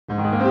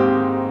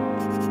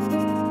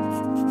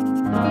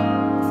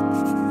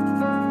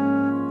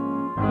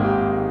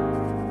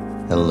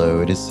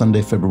Hello, it is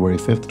Sunday, February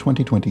 5th,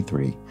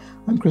 2023.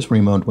 I'm Chris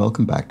Remo, and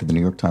welcome back to the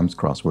New York Times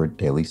Crossword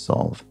Daily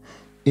Solve.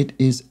 It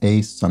is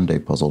a Sunday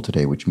puzzle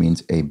today, which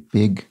means a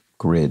big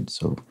grid,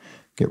 so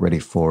get ready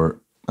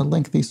for a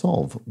lengthy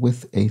solve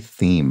with a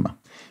theme.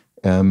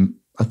 A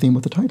theme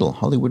with a title,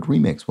 Hollywood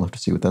Remakes. We'll have to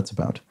see what that's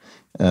about.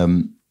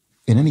 In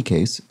any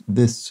case,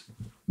 this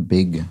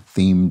big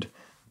themed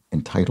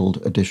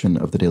entitled edition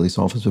of the Daily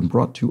Solve has been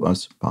brought to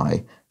us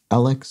by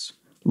Alex,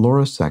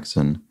 Laura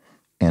Saxon,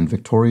 and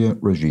Victoria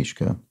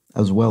Rojishka,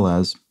 as well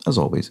as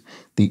always,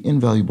 the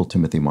invaluable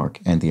Timothy Mark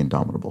and the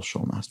indomitable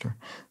Showmaster.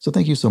 So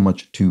thank you so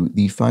much to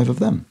the 5 of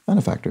them,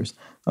 benefactors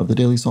of the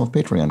Daily Solve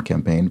Patreon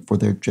campaign, for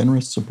their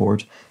generous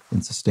support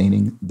in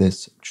sustaining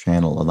this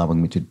channel,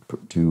 allowing me to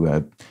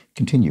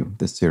continue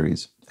this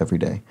series every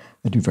day.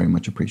 I do very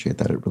much appreciate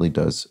that. It really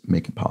does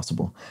make it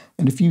possible.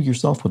 And if you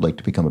yourself would like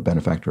to become a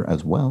benefactor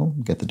as well,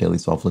 get the Daily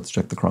Solve Let's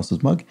Check the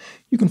Crosses mug,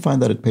 you can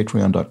find that at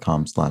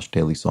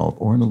patreon.com/dailysolve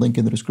or in a link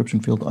in the description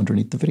field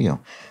underneath the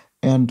video.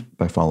 And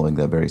by following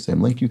that very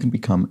same link, you can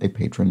become a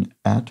patron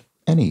at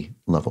any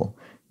level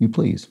you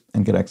please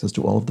and get access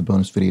to all of the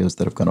bonus videos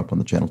that have gone up on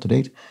the channel to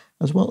date,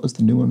 as well as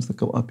the new ones that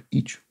go up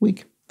each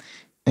week.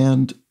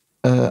 And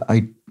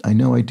I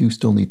know I do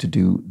still need to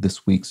do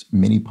this week's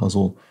mini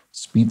puzzle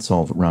speed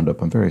solve roundup.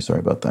 I'm very sorry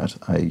about that.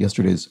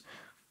 Yesterday's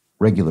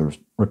regular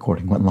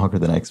recording went longer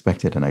than I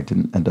expected, and I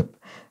didn't end up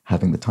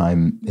having the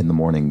time in the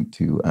morning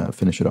to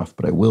finish it off,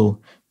 but I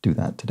will do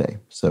that today.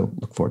 So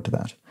look forward to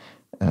that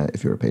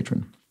if you're a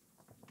patron.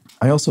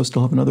 I also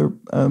still have another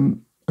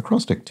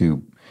acrostic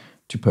to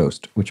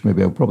post, which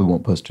maybe I probably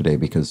won't post today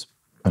because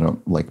I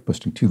don't like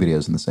posting 2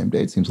 videos in the same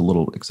day. It seems a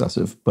little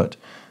excessive, but,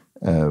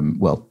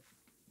 well,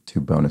 2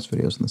 bonus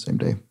videos in the same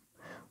day.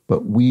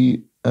 But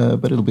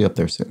it'll be up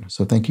there soon.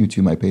 So thank you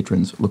to my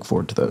patrons. Look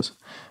forward to those.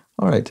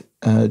 All right.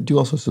 Do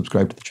also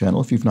subscribe to the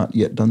channel if you've not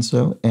yet done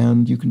so,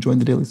 and you can join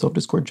the Daily Solve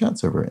Discord chat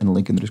server in a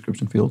link in the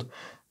description field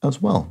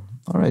as well.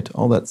 All right.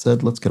 All that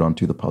said, let's get on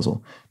to the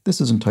puzzle.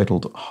 This is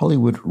entitled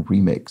Hollywood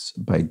Remakes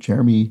by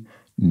Jeremy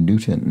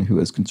Newton, who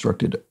has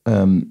constructed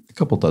a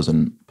couple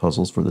dozen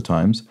puzzles for the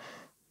Times.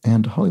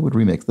 And Hollywood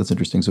Remakes, that's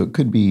interesting. So it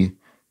could be,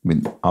 I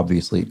mean,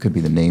 obviously it could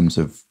be the names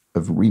of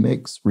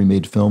remakes,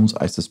 remade films.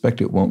 I suspect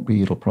it won't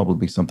be. It'll probably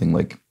be something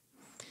like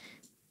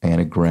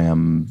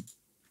anagrammed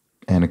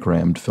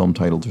film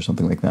titles or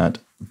something like that.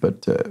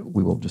 But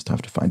we will just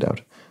have to find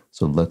out.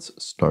 So let's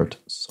start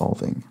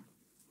solving.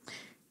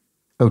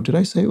 Oh, did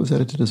I say it was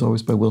edited as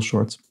always by Will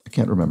Shortz? I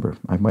can't remember.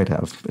 I might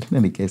have, but in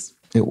any case,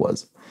 it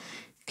was.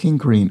 King,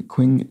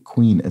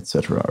 queen,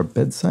 etc. are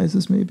bed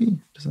sizes,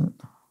 maybe? Does that?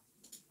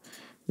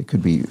 It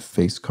could be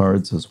face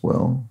cards as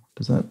well.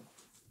 Does that?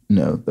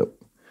 No, that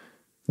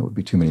would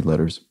be too many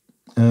letters.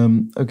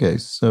 Okay,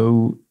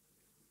 so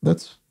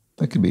that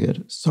could be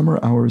it. Summer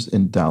hours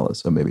in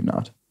Dallas. Oh, maybe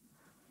not.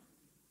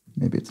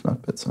 Maybe it's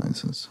not bed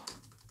sizes.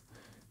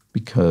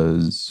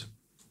 Because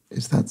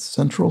is that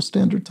Central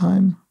Standard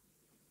Time?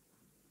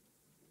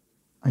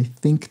 I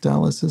think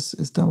Dallas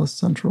is Dallas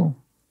Central.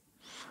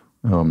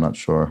 Oh, I'm not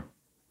sure.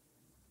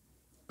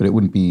 But it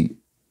wouldn't be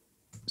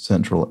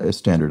Central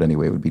Standard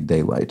anyway. It would be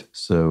daylight.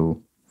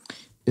 So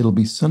it'll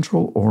be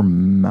Central or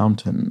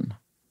Mountain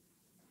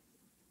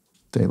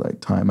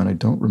Daylight Time, and I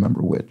don't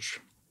remember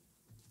which.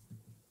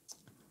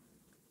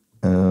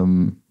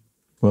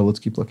 Well, let's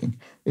keep looking.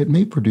 It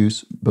may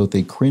produce both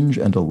a cringe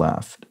and a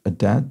laugh. A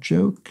dad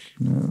joke?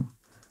 No.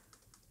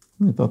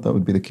 I thought that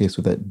would be the case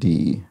with that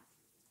D.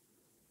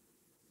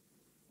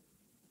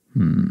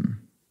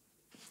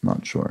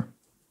 Not sure.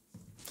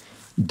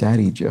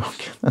 Daddy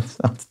joke. That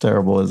sounds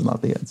terrible. Is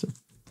not the answer.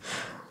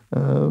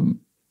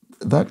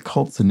 That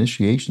cult's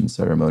initiation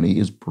ceremony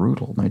is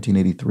brutal.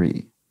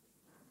 1983.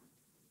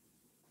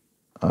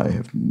 I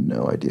have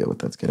no idea what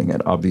that's getting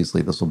at.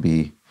 Obviously, this will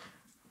be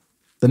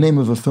the name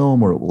of a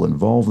film, or it will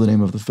involve the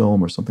name of the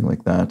film, or something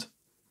like that.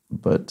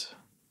 But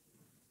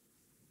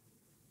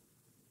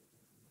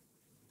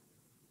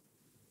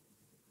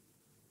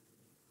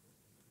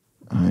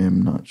I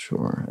am not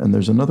sure. And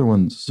there's another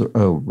one.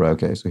 Oh,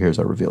 okay. So here's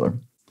our revealer.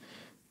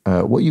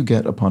 What you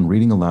get upon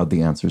reading aloud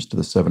the answers to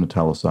the 7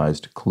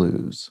 italicized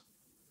clues.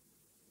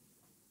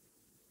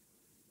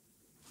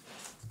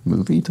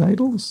 Movie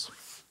titles?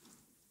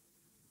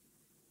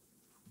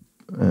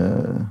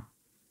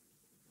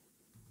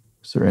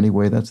 Is there any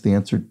way that's the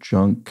answer?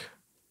 Junk?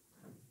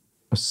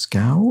 A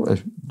scow?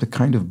 The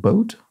kind of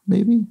boat,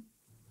 maybe?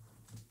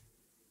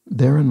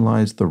 Therein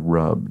lies the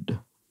rubbed.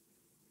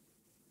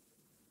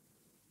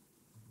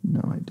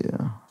 No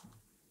idea.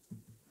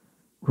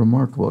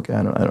 Remarkable. Okay,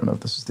 I don't know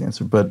if this is the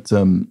answer, but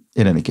in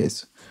any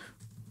case,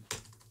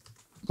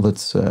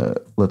 let's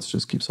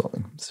just keep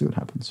solving. See what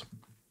happens.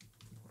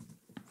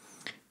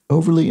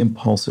 Overly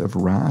impulsive,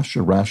 rash,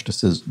 a rash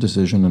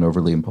decision, an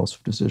overly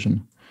impulsive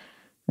decision,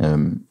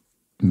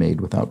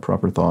 made without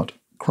proper thought.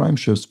 Crime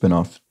show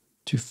spinoff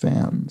to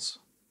fans.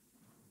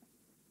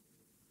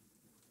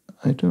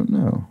 I don't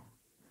know.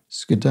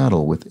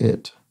 Skedaddle with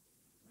it.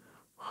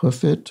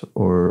 Hoof it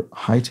or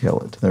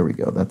hightail it. There we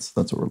go. That's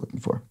what we're looking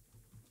for.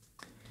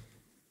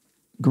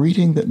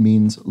 Greeting that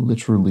means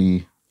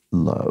literally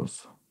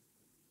love.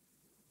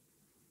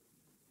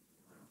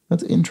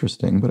 That's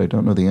interesting, but I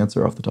don't know the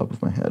answer off the top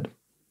of my head.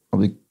 I'll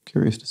be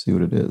curious to see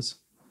what it is.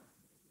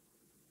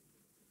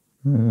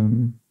 I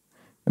mean,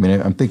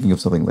 I'm thinking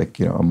of something like,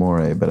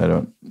 amore, but I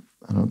don't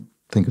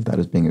think of that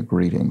as being a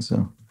greeting.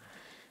 So,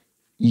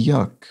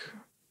 yuck,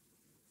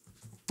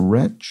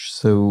 wretch.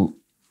 So,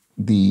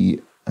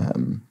 the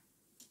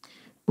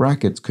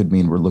brackets could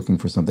mean we're looking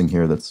for something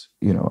here that's,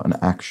 an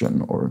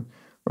action or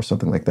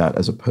something like that,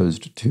 as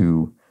opposed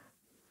to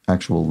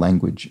actual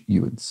language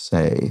you would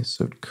say.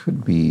 So it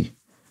could be,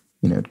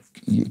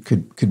 you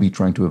could be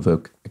trying to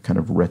evoke a kind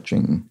of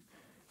retching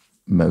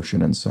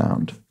motion and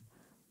sound.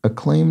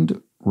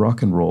 Acclaimed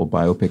rock and roll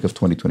biopic of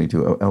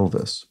 2022. Oh,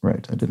 Elvis.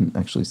 Right. I didn't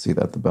actually see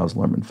that, the Baz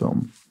Luhrmann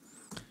film.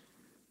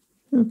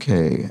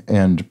 Okay.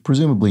 And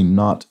presumably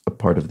not a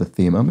part of the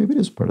theme. Oh, maybe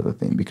it is part of the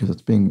theme because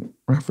it's being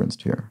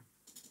referenced here.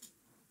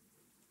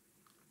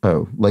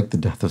 Oh, like the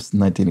death of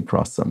 19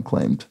 Across, some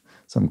claim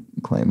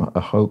a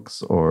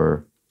hoax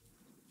or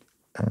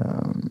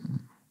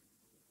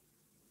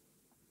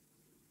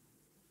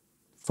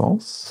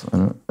false.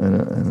 I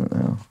don't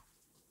know.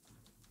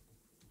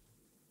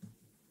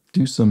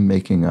 Do some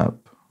making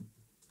up.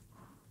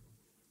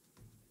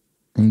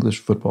 English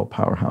football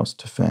powerhouse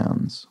to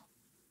fans.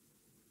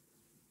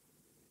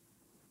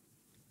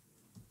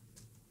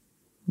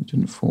 You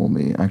didn't fool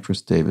me.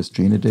 Actress Davis,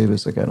 Gina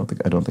Davis. Okay, I don't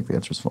think the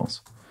answer is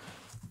false.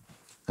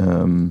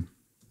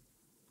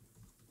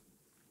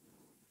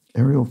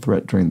 Aerial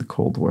threat during the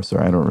Cold War.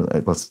 Sorry, I don't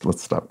really.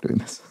 Let's stop doing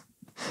this.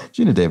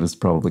 Gina Davis is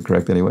probably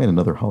correct anyway, and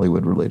another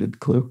Hollywood-related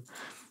clue.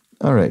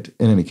 All right.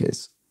 In any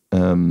case,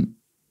 what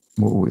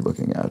were we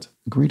looking at?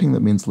 Greeting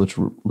that means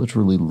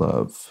literally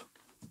love.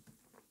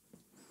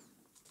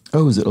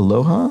 Oh, is it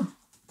aloha?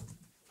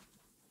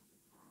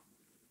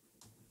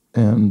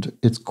 And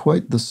it's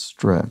quite the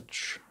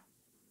stretch.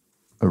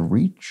 A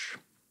reach?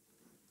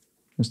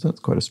 Yes, that's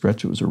quite a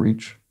stretch. It was a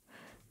reach.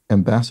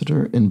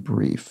 Ambassador in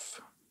brief.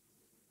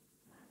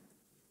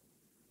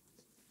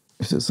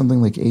 Is it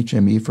something like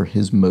HME for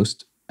his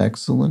most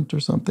excellent or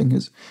something?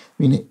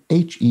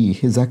 HE,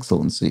 His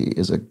Excellency,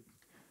 is a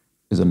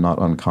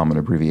not uncommon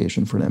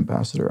abbreviation for an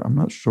ambassador. I'm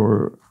not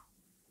sure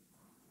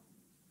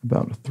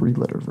about a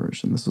 3-letter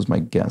version. This is my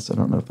guess. I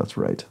don't know if that's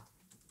right.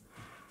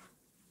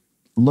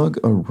 Lug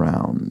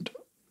around.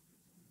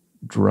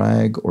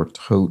 Drag or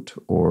tote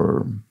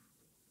or...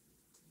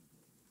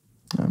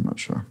 I'm not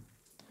sure.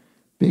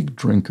 Big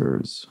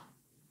drinkers.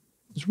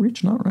 Is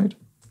reach not right?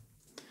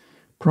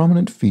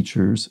 Prominent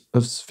features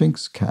of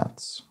Sphinx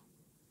cats.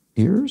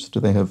 Ears? Do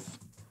they have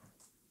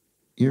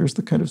ears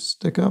that kind of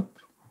stick up?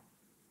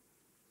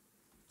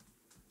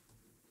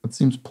 That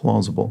seems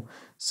plausible.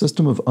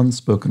 System of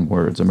unspoken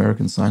words.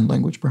 American Sign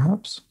Language,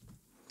 perhaps?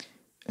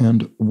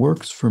 And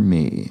works for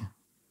me.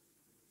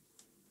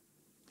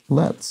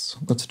 Let's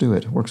do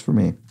it. Works for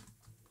me.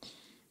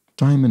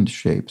 Diamond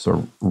shapes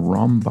or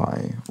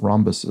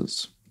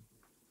rhombuses.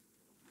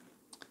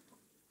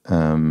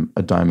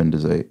 A diamond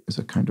is a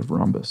kind of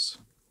rhombus.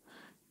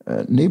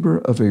 Neighbor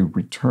of a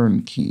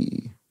return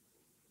key.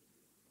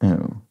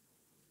 Oh.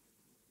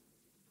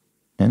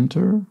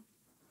 Enter?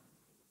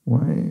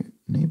 Why?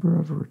 Neighbor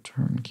of a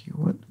return key.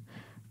 What?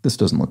 This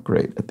doesn't look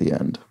great at the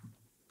end.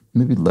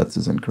 Maybe let's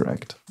is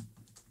incorrect.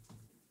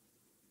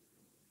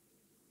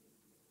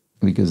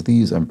 Because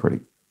these I'm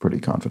pretty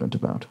confident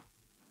about.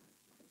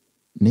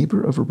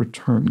 Neighbor of a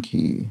return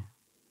key.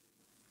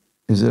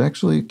 Is it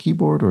actually a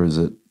keyboard or is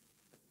it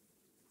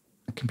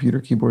a computer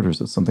keyboard or is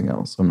it something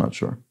else? I'm not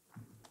sure.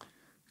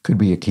 Could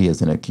be a key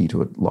as in a key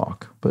to a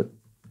lock, but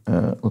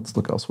let's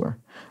look elsewhere.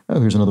 Oh,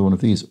 here's another one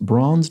of these.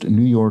 Bronzed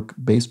New York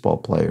baseball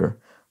player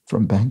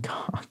from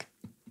Bangkok.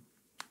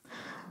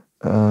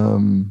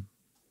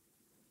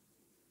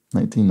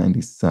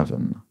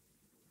 1997.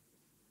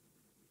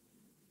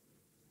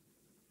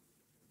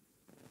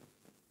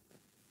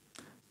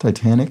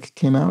 Titanic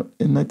came out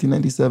in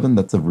 1997.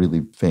 That's a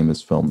really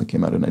famous film that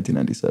came out in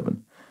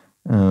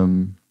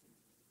 1997.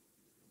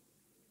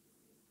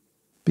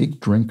 Big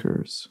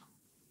drinkers.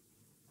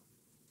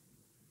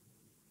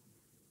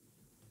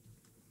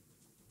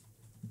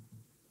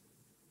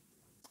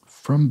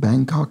 From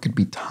Bangkok could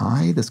be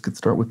Thai. This could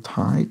start with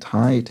Thai.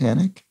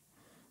 Titanic.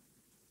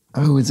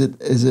 Oh, is it?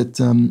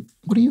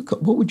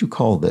 What would you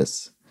call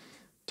this?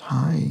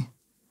 Thai.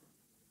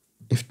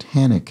 If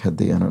Tannic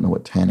had I don't know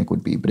what Tannic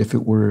would be, but if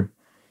it were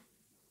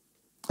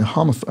a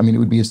homophone, it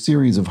would be a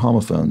series of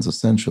homophones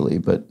essentially.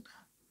 But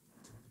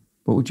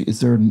is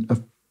there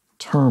a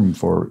term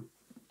for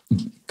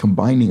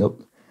combining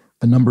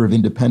a number of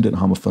independent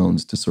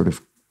homophones to sort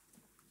of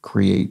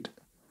create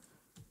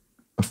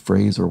a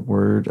phrase or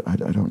word? I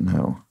don't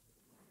know.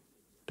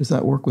 Does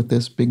that work with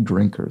this? Big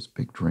drinkers.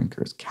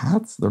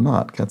 Cats? They're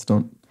not. Cats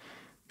don't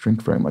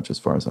drink very much as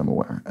far as I'm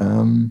aware.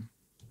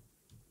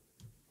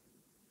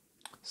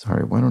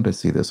 Sorry, why don't I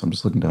see this? I'm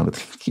just looking down at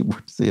the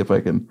keyboard to see if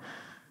I can...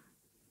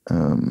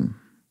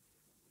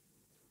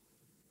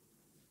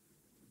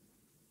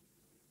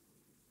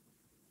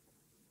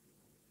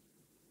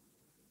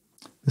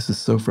 This is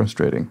so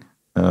frustrating.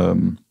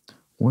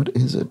 What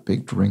is it?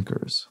 Big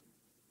drinkers.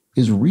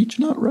 Is reach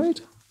not right?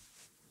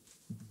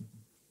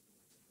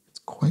 It's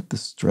quite the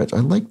stretch. I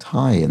like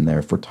Thai in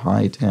there for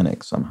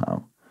Titanic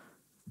somehow.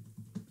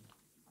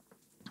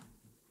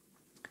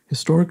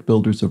 Historic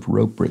builders of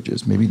rope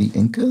bridges. Maybe the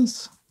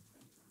Incas?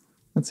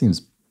 That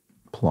seems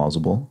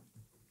plausible.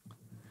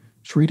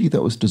 Treaty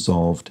that was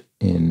dissolved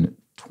in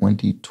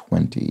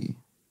 2020.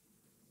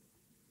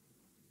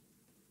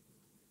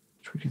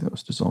 Treaty that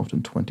was dissolved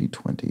in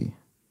 2020.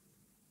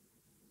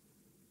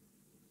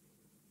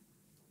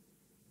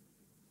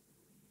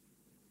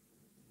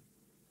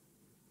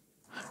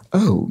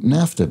 Oh,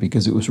 NAFTA,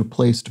 because it was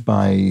replaced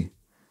by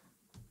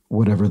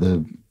whatever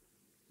the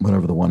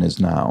one is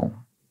now,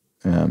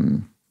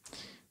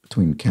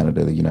 between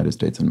Canada, the United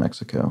States, and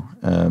Mexico.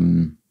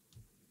 In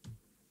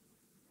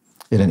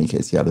any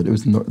case, yeah, it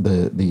was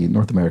the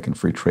North American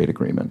Free Trade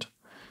Agreement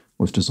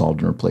was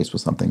dissolved and replaced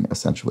with something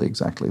essentially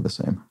exactly the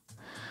same.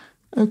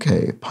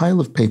 Okay,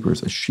 pile of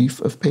papers, a sheaf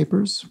of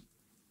papers,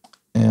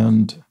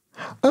 and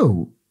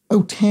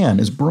tan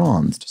is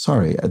bronzed.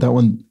 Sorry, that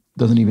one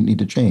doesn't even need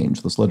to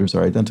change. Those letters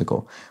are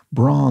identical.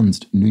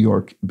 Bronzed New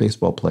York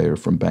baseball player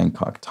from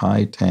Bangkok.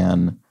 Thai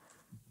Tan.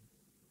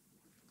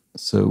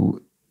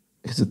 So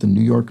is it the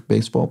New York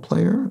baseball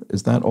player?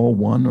 Is that all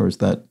one, or is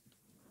that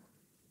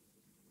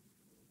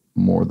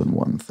more than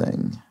one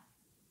thing?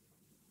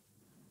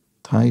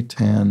 Thai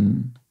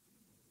Tan.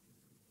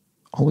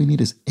 All we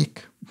need is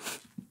ick.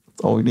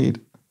 That's all we need.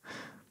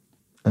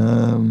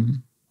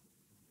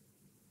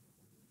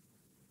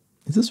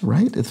 Is this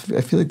right? I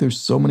feel like there's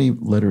so many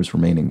letters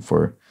remaining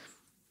for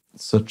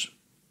such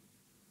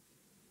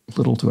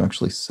little to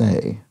actually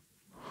say.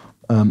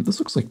 This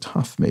looks like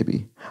tough,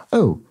 maybe.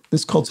 Oh,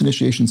 this cult's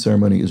initiation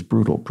ceremony is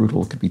brutal.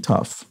 Brutal could be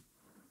tough.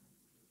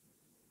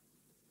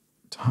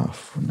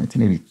 Tough from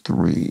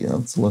 1983.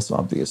 That's less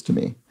obvious to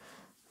me.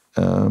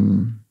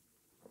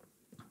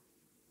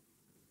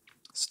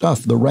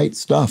 Stuff, the right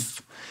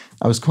stuff.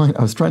 I was trying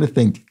to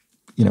think,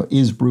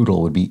 is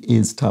brutal would be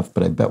is tough,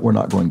 but I bet we're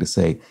not going to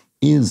say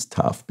is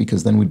tough,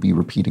 because then we'd be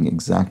repeating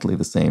exactly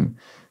the same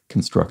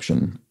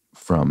construction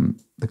from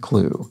the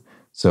clue.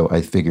 So I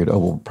figured,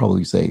 we'll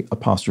probably say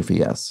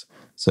apostrophe S.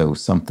 So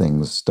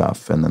something's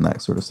stuff, and then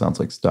that sort of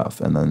sounds like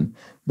stuff. And then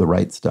The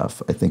Right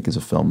Stuff, I think, is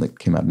a film that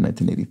came out in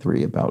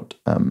 1983 about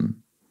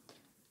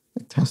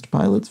test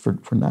pilots for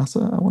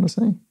NASA, I want to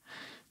say.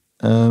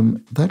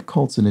 That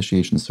cult's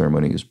initiation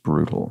ceremony is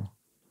brutal.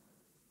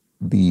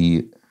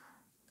 The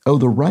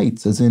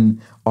rites, as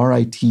in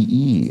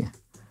RITE,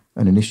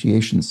 an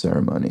initiation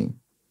ceremony.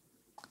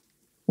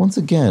 Once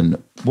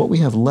again, what we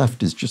have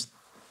left is just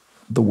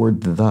the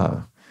word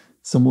the,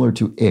 similar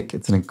to ick.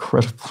 It's an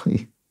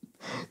incredibly,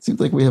 it seems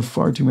like we have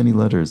far too many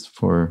letters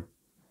for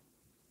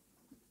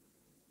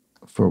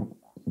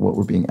what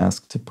we're being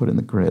asked to put in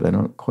the grid. I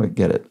don't quite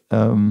get it.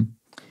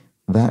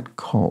 That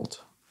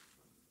cult.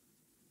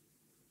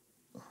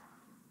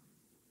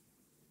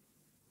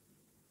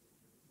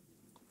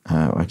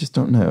 I just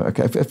don't know.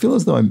 Okay, I feel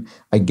as though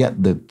I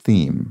get the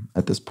theme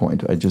at this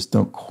point. I just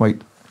don't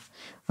quite.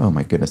 Oh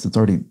my goodness! It's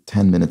already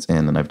 10 minutes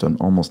in, and I've done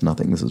almost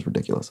nothing. This is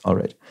ridiculous. All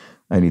right,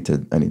 I need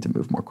to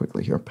move more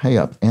quickly here. Pay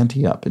up,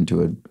 ante up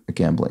into a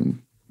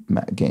gambling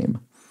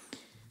game.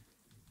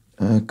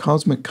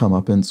 Cosmic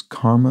comeuppance,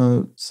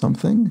 karma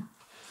something.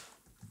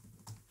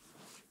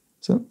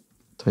 Is that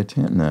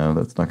Titan? No,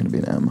 that's not going to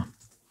be an M.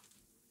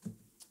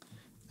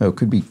 Oh, it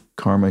could be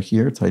karma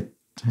here.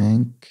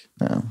 Tank.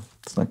 No,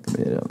 it's not going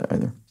to be it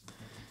either.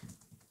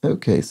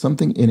 Okay,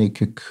 something in a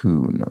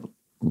cocoon.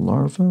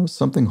 Larva?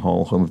 Something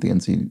hall, home of the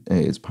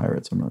NCAA's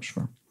Pirates. I'm not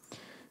sure.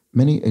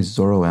 Many a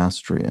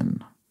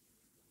Zoroastrian.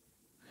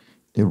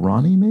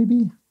 Irani,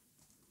 maybe?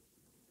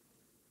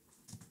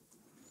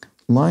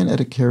 Line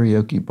at a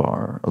karaoke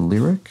bar. A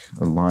lyric?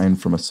 A line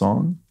from a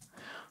song?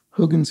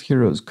 Hogan's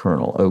Heroes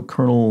Colonel. Oh,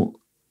 Colonel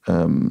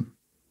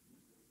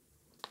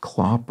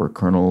Klopp or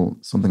Colonel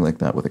something like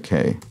that with a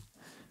K.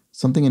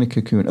 Something in a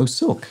cocoon. Oh,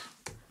 silk.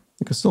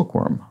 Like a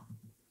silkworm.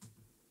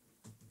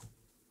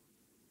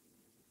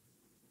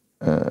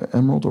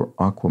 Emerald or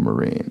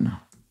aquamarine.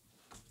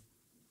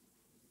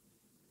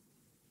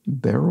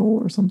 Beryl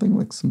or something,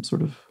 like some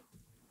sort of.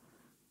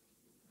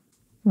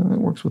 That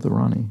works with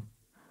Irani.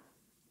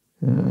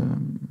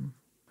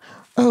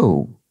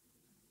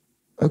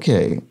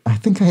 Okay. I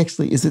think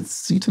is it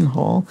Seton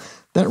Hall?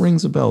 That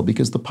rings a bell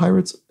because the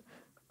Pirates.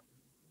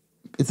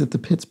 Is it the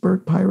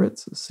Pittsburgh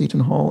Pirates?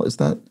 Seton Hall? Is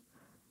that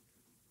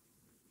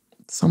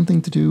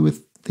something to do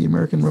with the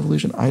American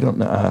Revolution? I don't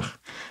know.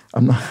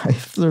 I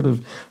have sort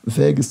of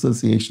vague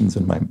associations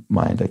in my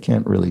mind. I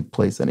can't really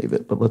place any of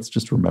it, but let's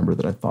just remember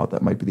that I thought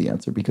that might be the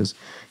answer because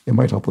it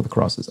might help with the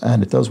crosses.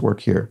 And it does work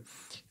here.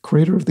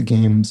 Creator of the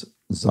games,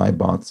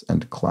 Zybots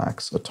and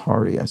Clacks.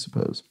 Atari, I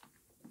suppose.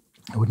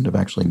 I wouldn't have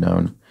actually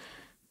known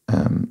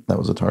that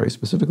was Atari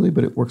specifically,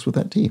 but it works with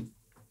that T.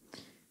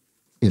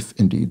 If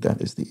indeed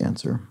that is the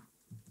answer.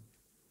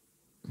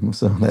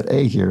 So that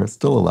A here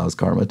still allows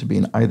karma to be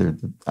in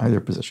either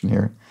position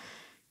here.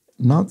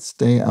 Not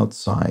stay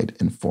outside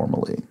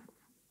informally.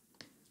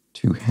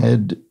 To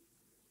head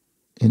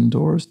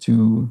indoors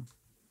to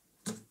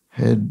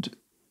head.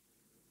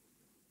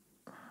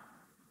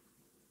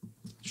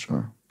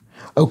 Sure.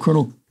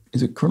 Oh,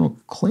 is it Colonel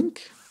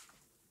Clink?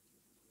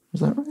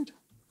 Is that right?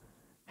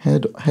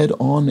 Head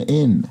on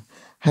in.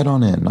 Head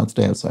on in, not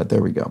stay outside.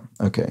 There we go.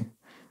 Okay.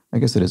 I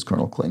guess it is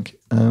Colonel Clink.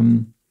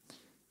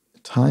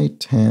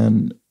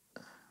 Titan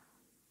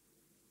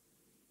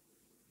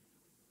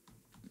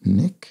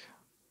Nick?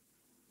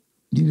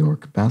 New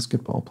York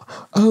basketball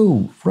player.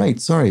 Oh, right.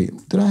 Sorry.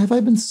 Have I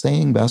been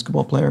saying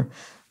basketball player?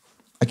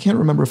 I can't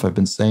remember if I've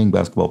been saying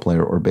basketball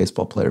player or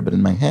baseball player, but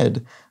in my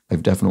head,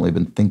 I've definitely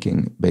been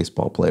thinking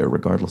baseball player,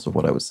 regardless of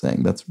what I was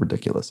saying. That's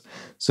ridiculous.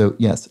 So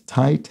yes,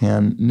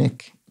 Titan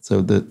Nick.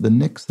 So the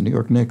Knicks, the New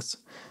York Knicks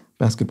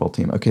basketball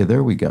team. Okay,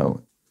 there we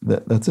go.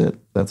 That's it.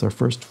 That's our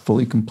first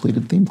fully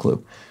completed theme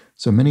clue.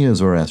 So Minia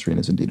Zoroastrian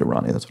is indeed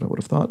Irani. That's what I would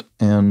have thought.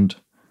 And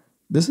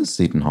this is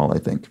Seton Hall, I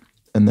think.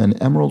 And then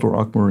Emerald or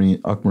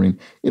Aquamarine,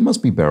 it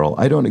must be Beryl.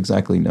 I don't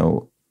exactly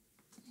know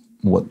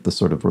what the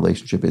sort of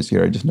relationship is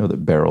here. I just know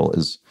that beryl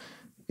is,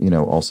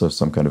 also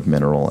some kind of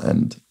mineral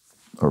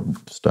or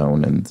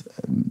stone, and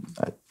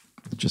it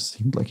just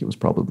seemed like it was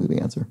probably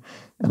the answer.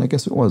 And I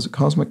guess it was.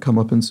 Cosmic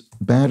Comeuppance,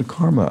 Bad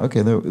Karma.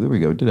 Okay, there we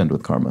go. It did end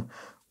with karma.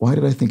 Why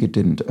did I think it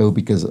didn't? Oh,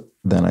 because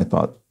then I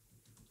thought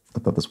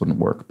this wouldn't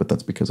work, but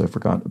that's because I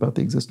forgot about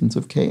the existence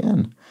of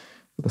KN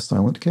with a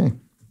silent K.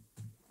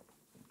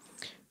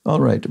 All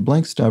right,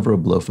 Blank Stavro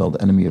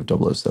Blofeld, enemy of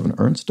 007.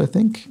 Ernst, I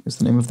think, is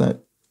the name of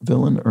that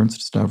villain.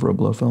 Ernst Stavro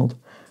Blofeld,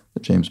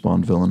 the James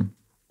Bond villain.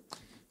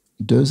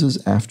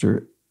 Doses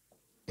after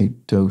a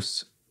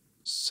dose,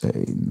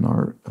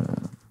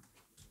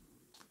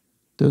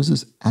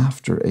 doses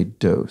after a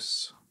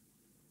dose.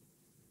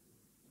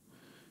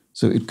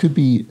 So it could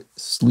be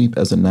sleep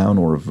as a noun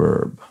or a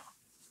verb.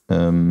 But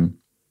I'm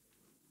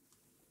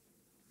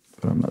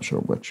not sure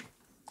which.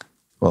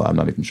 Well, I'm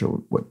not even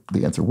sure what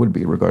the answer would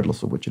be,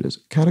 regardless of which it is.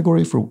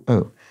 Category for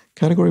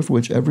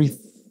which every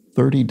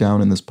 30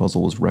 down in this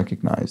puzzle was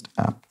recognized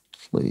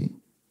aptly.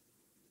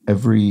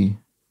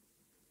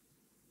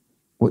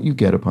 What you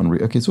get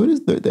upon okay, so it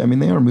is. They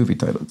are movie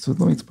titles. So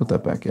let me put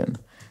that back in.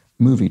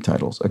 Movie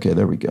titles. Okay,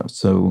 there we go.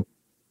 So,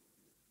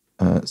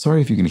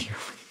 sorry if you can hear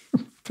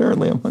me.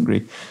 Apparently, I'm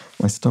hungry.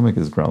 My stomach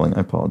is growling.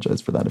 I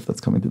apologize for that if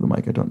that's coming through the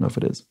mic. I don't know if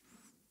it is.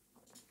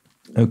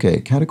 Okay,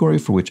 category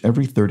for which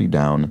every 30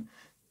 down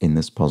in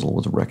this puzzle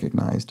was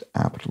recognized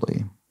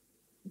aptly.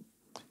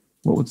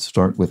 What would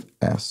start with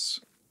S?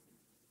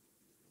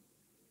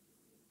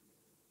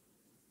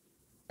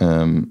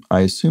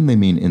 I assume they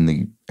mean in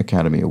the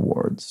Academy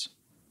Awards.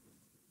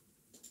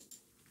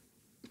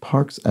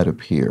 Parks at a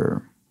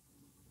pier.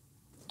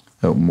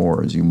 Oh,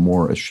 moors. You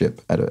moor a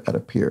ship at a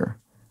pier.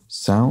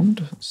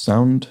 Sound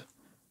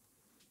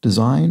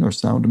design or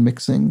sound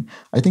mixing.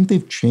 I think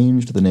they've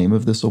changed the name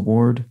of this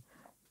award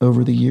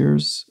over the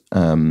years.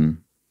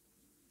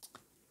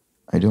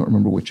 I don't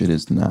remember which it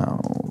is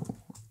now.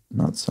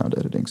 Not sound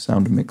editing,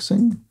 sound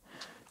mixing.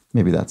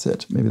 Maybe that's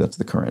it. Maybe that's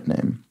the current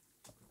name.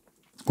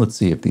 Let's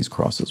see if these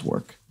crosses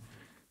work.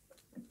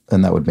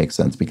 And that would make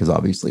sense because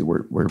obviously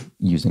we're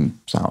using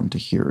sound to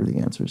hear the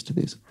answers to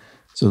these.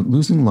 So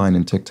losing line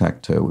in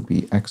tic-tac-toe would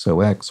be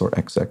XOX or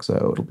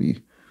XXO. It'll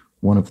be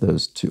one of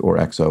those two, or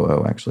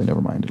XOO, actually,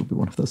 never mind. It'll be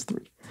one of those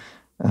three.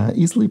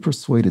 Easily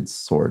persuaded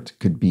sort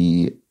could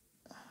be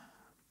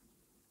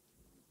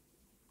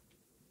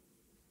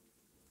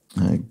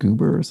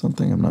goober or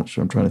something. I'm not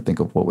sure. I'm trying to think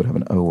of what would have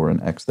an O or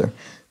an X there.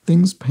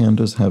 Things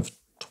pandas have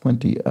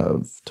 20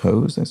 of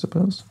toes, I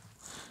suppose.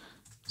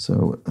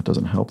 So that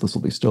doesn't help. This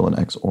will be still an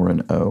X or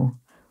an O.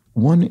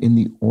 One in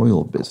the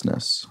oil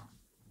business.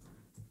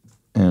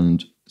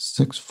 And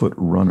 6-foot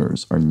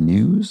runners are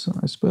news,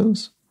 I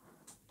suppose.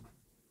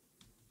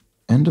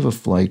 End of a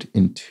flight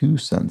in two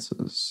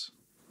senses.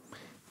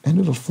 End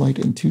of a flight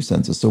in two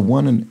senses. So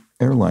one an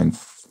airline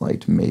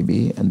flight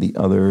maybe, and the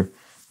other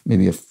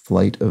maybe a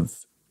flight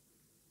of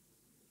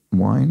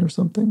wine or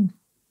something?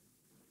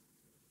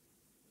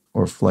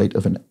 Or flight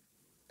of an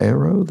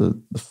arrow,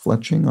 the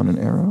fletching on an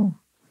arrow?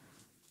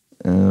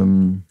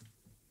 I'm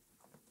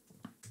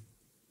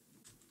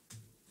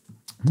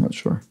not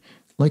sure.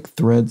 Like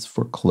threads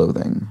for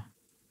clothing.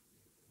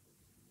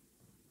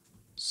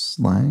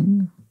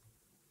 Slang?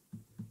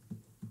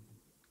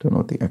 Don't know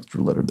what the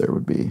extra letter there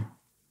would be.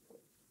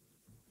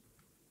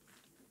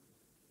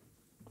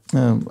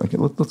 Okay,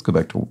 let's go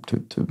back to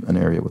an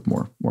area with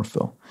more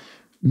fill.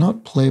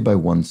 Not play by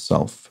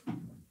oneself,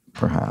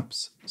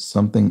 perhaps.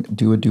 Something,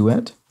 do a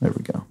duet? There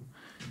we go.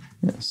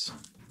 Yes.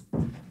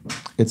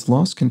 Its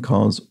loss can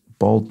cause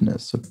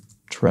baldness, a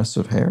tress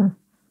of hair.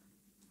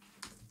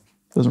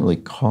 It doesn't really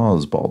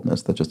cause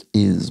baldness, that just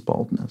is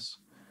baldness.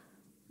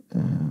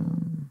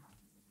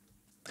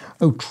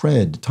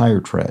 Tread, tire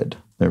tread.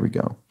 There we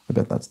go. I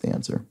bet that's the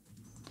answer.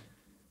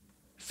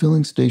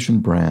 Filling station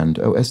brand.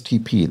 Oh,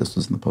 STP. This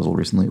was in the puzzle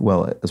recently.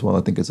 Well, as well,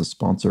 I think, as a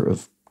sponsor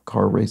of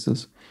car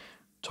races.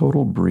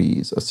 Total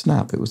breeze. A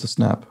snap. It was a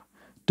snap.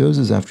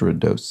 Dozes after a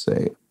dose,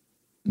 say.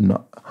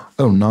 No,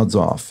 nods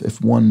off.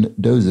 If one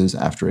dozes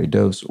after a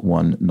dose,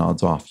 one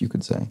nods off, you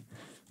could say.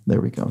 There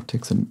we go.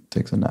 Takes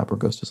a nap or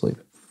goes to sleep.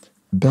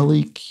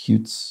 Belly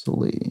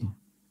cutesily.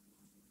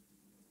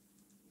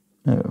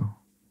 Oh,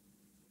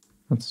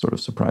 that's sort of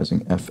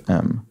surprising.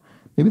 FM.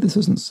 Maybe this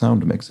isn't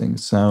sound mixing.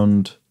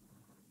 Sound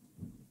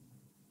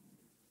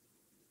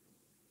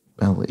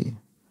belly.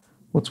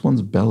 What's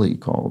one's belly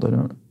called? I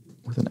don't.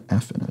 With an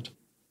F in it.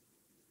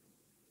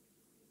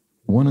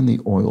 One in the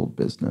oil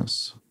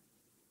business.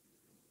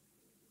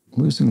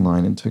 Losing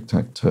line in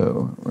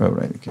tic-tac-toe. Oh,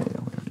 right. Okay. Yeah,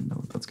 we already know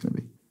what that's going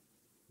to be.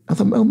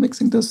 Although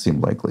mixing does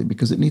seem likely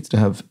because it needs to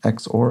have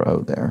X or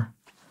O there.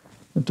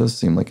 It does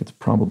seem like it's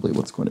probably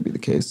what's going to be the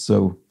case.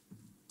 So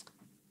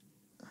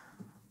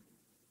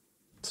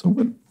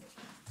what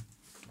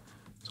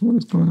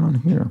is going on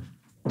here?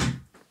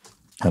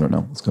 I don't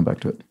know. Let's come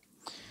back to it.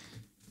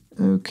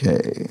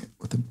 Okay,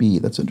 with a B,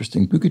 that's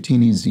interesting.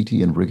 Bucatini,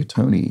 ziti, and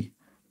rigatoni,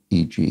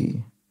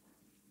 e.g.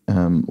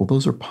 Well,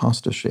 those are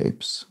pasta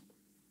shapes.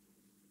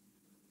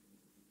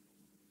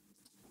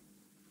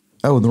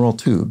 Oh, and they're all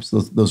tubes.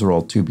 Those are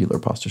all tubular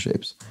pasta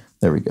shapes.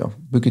 There we go.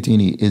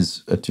 Bucatini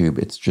is a tube.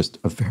 It's just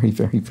a very,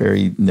 very,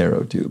 very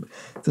narrow tube.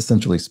 It's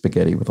essentially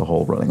spaghetti with a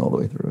hole running all the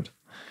way through it.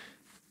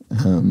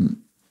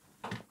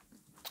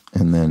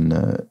 And then,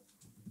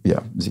 yeah,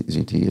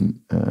 ziti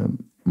and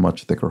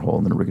much thicker hole,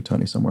 and then a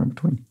rigatoni somewhere in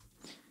between.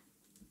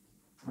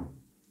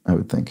 I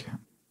would think,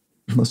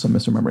 unless I'm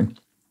misremembering.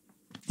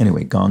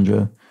 Anyway,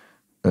 ganja,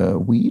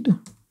 weed,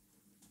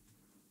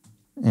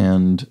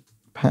 and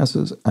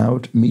passes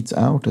out, meets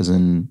out, as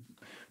in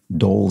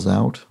doles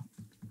out.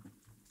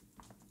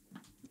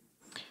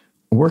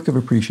 A work of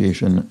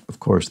appreciation, of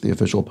course, the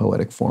official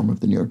poetic form of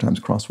the New York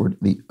Times crossword,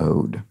 the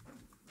ode.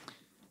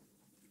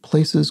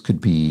 Places could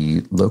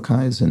be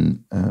loci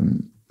in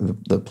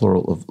the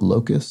plural of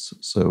locus,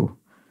 so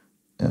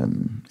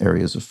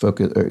areas of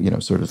focus, or,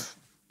 sort of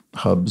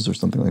hubs or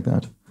something like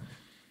that.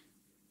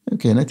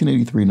 Okay,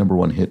 1983,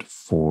 #1 hit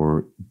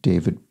for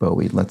David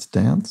Bowie, Let's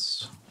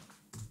Dance.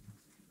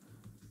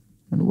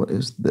 And what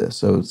is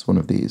this? Oh, it's one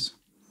of these.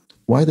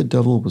 Why the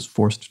Devil Was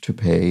Forced to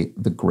Pay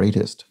the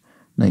Greatest,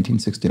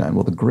 1969.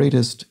 Well, the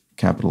greatest,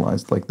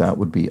 capitalized like that,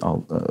 would be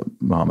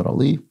Muhammad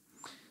Ali.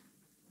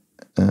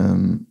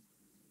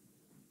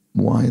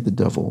 Why the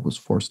Devil Was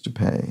Forced to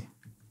Pay.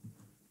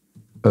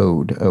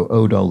 Ode. Oh,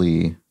 Ode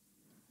Ali.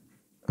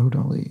 Ode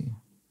Ali.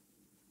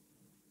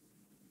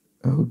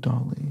 Oh,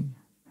 Dolly.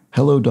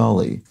 Hello,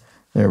 Dolly.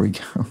 There we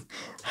go.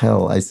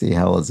 Hell, I see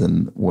hell as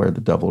in where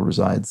the devil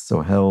resides.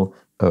 So hell,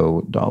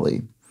 oh,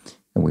 Dolly.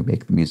 And we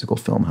make the musical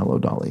film Hello,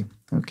 Dolly.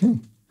 Okay.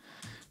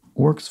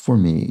 Works for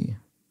me.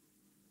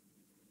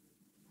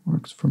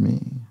 Works for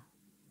me.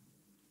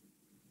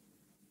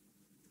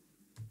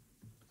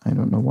 I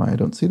don't know why I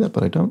don't see that,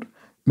 but I don't.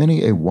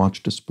 Many a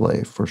watch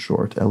display for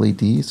short.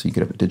 LED, so you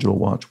could have a digital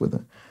watch with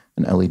an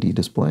LED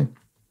display.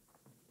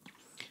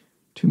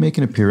 To make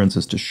an appearance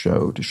is to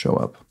show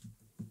up.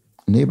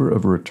 Neighbor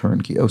of a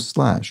return key. Oh,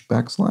 slash,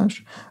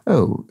 backslash.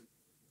 Oh,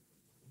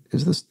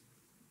 is this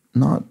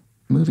not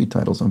movie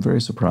titles? I'm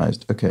very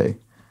surprised. Okay,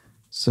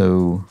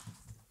 so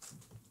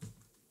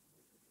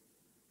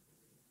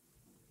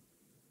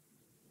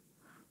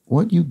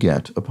what you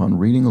get upon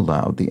reading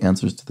aloud the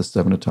answers to the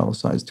 7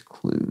 italicized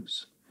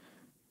clues.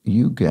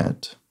 You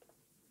get...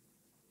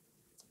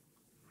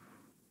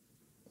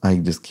 I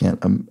just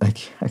can't, I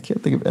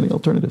can't think of any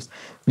alternatives.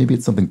 Maybe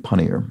it's something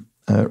punnier.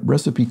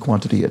 Recipe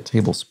quantity, a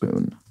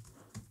tablespoon.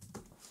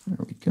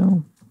 There we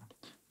go.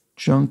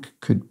 Junk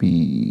could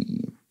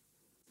be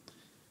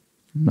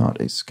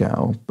not a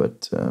scow,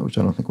 but which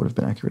I don't think would have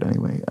been accurate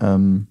anyway.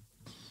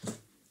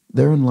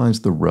 Therein lies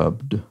the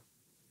rubbed.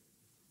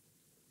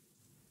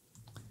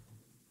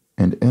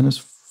 And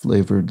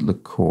anise-flavored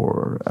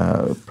liqueur,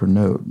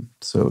 Pernod.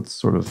 So it's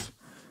sort of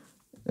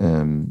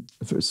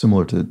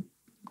similar to,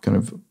 kind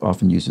of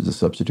often used as a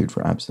substitute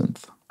for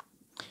absinthe.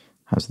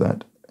 Has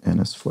that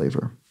anise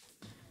flavor.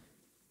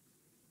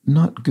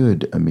 Not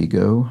good,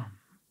 amigo.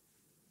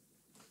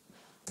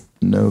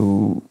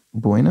 No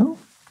bueno?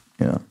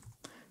 Yeah,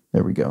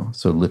 there we go.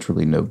 So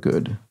literally no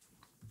good.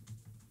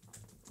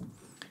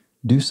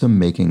 Do some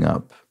making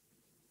up.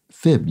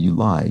 Fib, you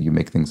lie, you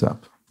make things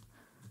up.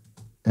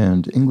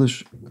 And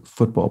English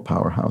football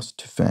powerhouse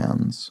to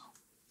fans.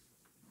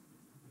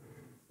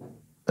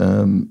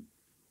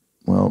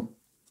 Well,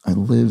 I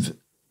live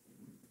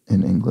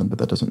in England, but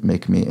that doesn't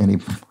make me any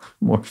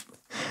more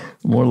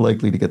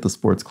likely to get the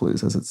sports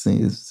clues, as it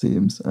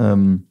seems.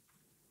 I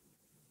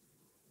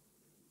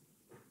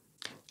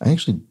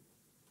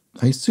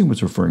assume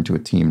it's referring to a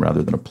team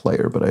rather than a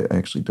player, but I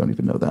actually don't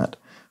even know that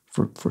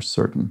for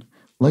certain.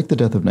 Like the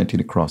death of 19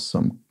 across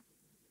some...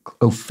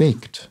 Oh,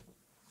 faked.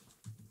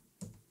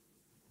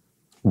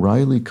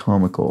 Wryly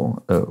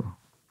comical. Oh.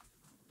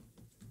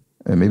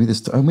 Maybe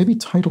this... Oh, maybe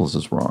titles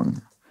is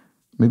wrong.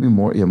 Maybe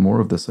more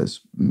of this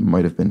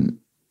might have been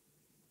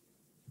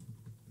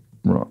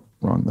wrong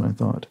than I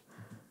thought.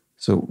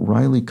 So,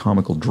 wryly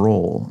comical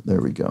droll,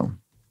 there we go.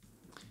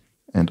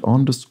 And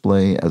on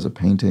display as a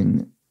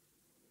painting,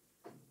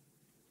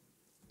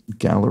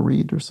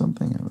 galleried or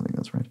something? I don't think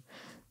that's right.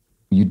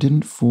 You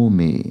didn't fool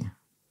me.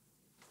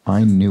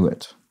 I knew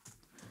it.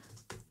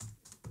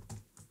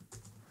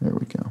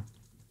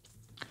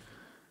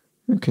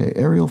 Okay,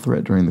 aerial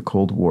threat during the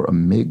Cold War, a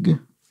MiG.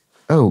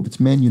 Oh, it's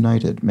Man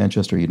United,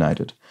 Manchester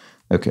United.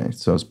 Okay,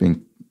 so I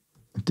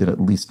did at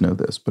least know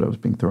this, but I was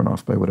being thrown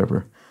off by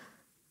whatever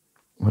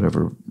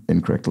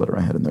incorrect letter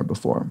I had in there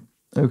before.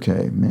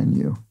 Okay, Man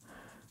U.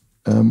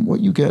 What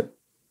you get?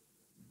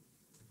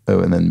 Oh,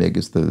 and then MiG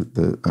is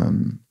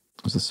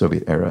was the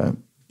Soviet era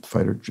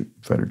fighter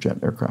jet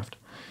aircraft.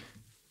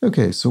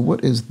 Okay, so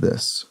what is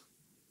this?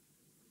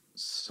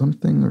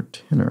 Something or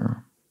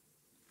tinner?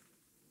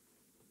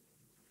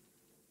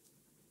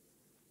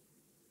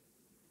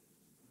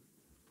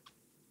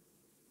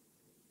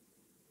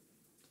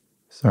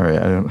 Sorry,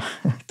 I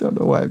don't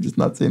know why I'm just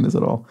not seeing this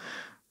at all.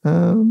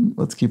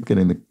 Let's keep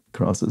getting the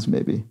crosses,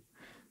 maybe.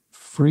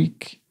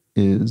 Freak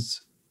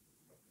is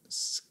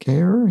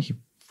scare. He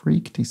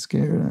freaked, he's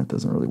scared. That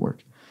doesn't really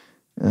work.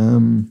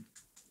 Could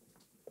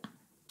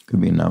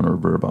be a noun or a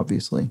verb,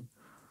 obviously.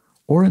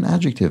 Or an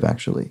adjective,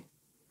 actually.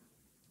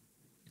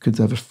 You could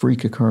have a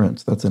freak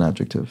occurrence. That's an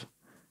adjective.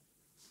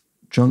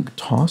 Junk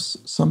toss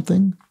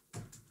something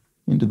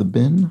into the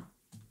bin.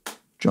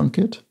 Junk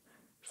it.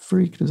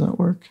 Freak, does that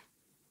work?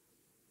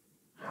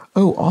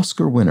 Oh,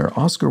 Oscar winner,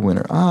 Oscar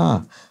winner.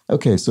 Ah,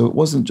 okay, so it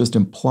wasn't just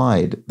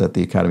implied that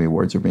the Academy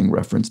Awards are being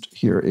referenced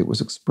here. It was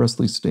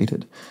expressly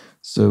stated.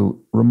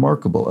 So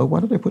remarkable. Oh, why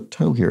did I put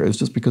toe here? It was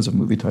just because of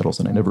movie titles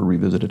and I never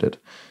revisited it.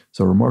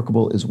 So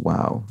remarkable is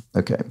wow.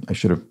 Okay, I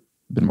should have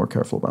been more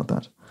careful about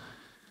that.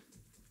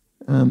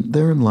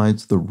 Therein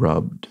lies the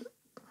rubbed.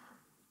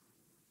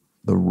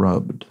 The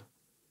rubbed.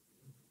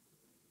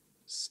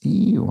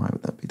 See, why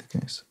would that be the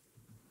case?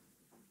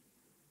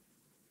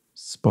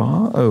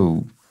 Spa?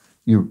 Oh,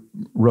 you're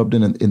rubbed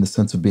in the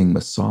sense of being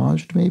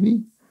massaged,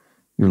 maybe?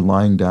 You're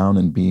lying down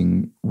and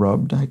being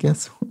rubbed, I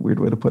guess. Weird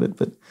way to put it,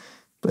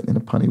 but in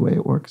a punny way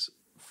it works.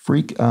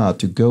 Freak,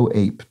 to go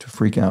ape, to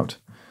freak out.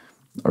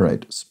 All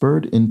right,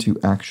 spurred into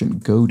action,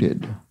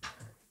 goaded.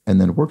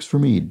 And then works for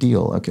me,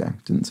 deal. Okay,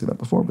 didn't see that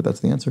before, but that's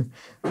the answer.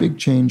 Big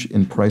change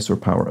in price or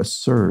power, a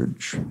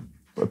surge.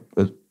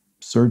 A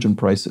surge in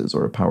prices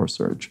or a power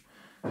surge.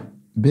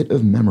 Bit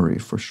of memory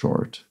for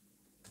short.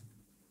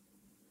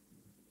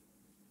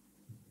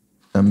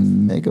 A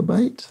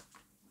megabyte?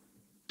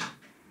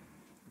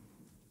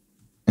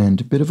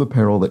 And a bit of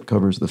apparel that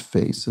covers the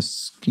face, a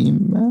ski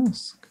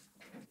mask?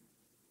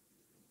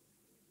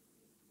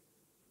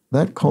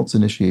 That cult's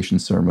initiation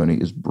ceremony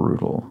is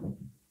brutal.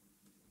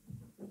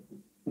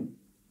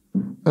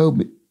 Oh,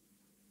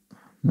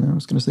 no, I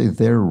was going to say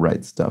their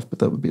right stuff, but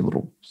that would be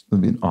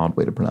an odd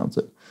way to pronounce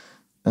it.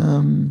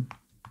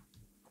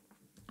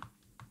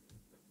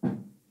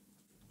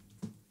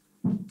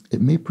 It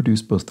may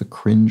produce both the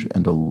cringe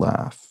and a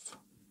laugh.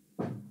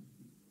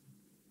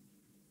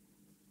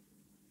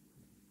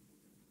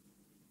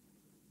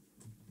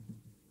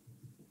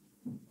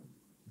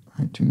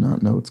 I do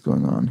not know what's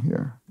going on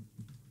here.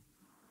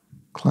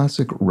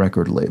 Classic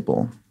record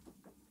label.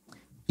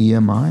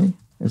 EMI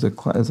is a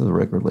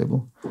record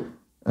label.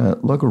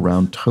 Lug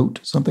around, tote,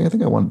 something. I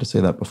think I wanted to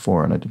say that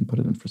before and I didn't put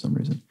it in for some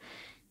reason.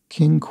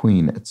 King,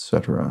 queen,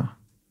 etc.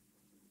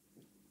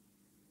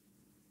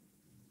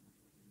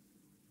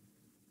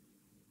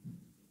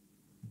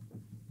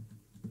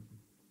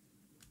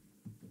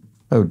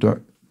 Oh,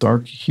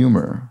 dark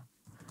humor.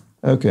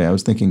 Okay, I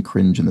was thinking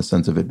cringe in the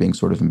sense of it being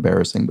sort of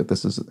embarrassing, but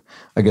this is,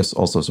 I guess,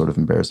 also sort of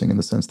embarrassing in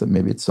the sense that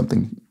maybe it's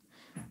something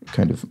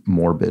kind of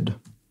morbid.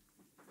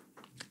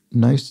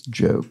 Nice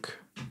joke.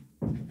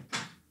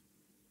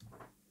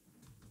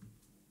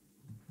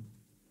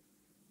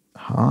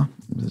 Huh?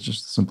 Is it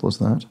just as simple as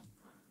that?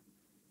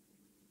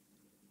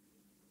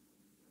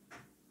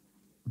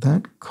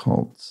 That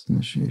cult's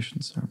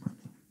initiation ceremony.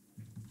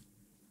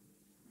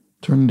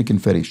 Turn into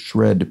confetti,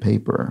 shred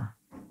paper.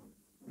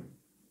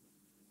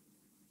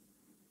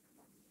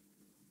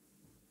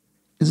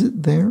 Is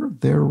it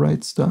their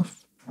right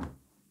stuff?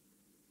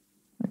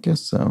 I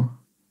guess so.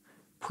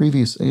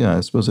 Previous, yeah,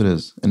 I suppose it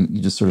is. And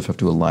you just sort of have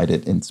to elide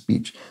it in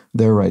speech.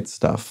 Their right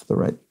stuff, the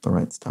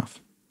right stuff.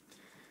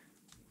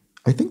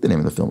 I think the name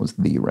of the film was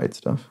The Right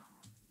Stuff.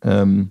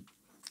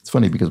 It's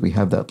funny because we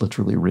have that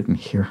literally written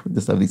here. We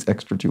just have these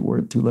extra two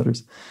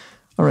letters.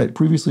 All right,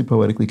 previously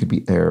poetically could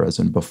be ere, as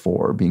in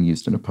before, being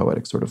used in a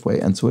poetic sort of way.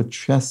 And so a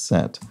chess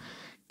set,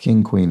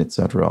 king, queen,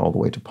 etc., all the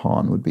way to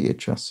pawn would be a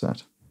chess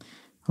set.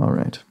 All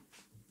right.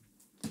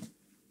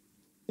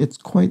 It's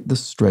quite the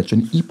stretch,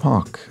 an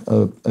epoch,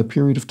 a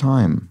period of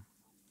time.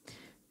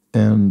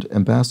 And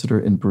ambassador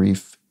in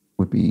brief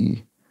would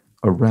be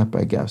a rep,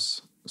 I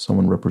guess,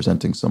 someone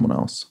representing someone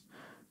else.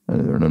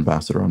 They're an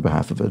ambassador on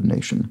behalf of a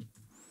nation.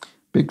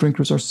 Big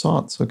drinkers are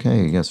sots.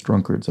 Okay, yes,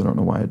 drunkards. I don't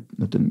know why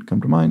it didn't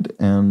come to mind.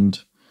 And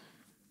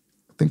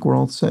I think we're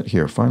all set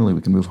here. Finally,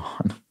 we can move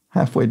on.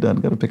 Halfway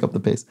done. Got to pick up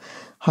the pace.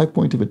 High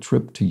point of a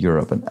trip to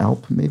Europe. An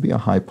Alp, maybe a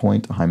high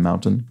point, a high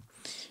mountain.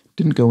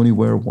 Didn't go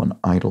anywhere. One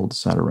idled,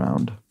 sat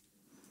around.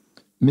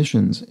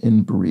 Missions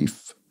in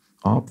brief.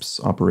 Ops,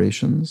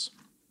 operations.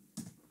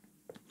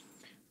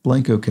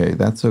 Blank okay.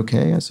 That's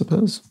okay, I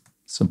suppose.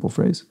 Simple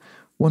phrase.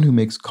 One who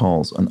makes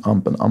calls, an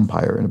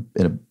umpire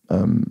in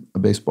a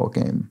baseball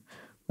game,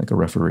 like a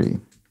referee.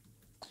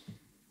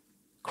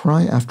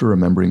 Cry after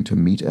remembering to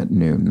meet at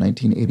noon,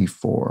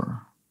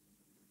 1984.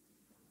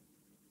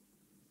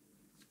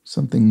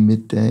 Something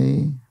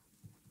midday.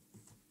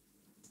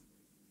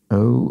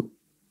 Oh,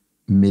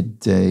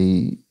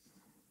 midday.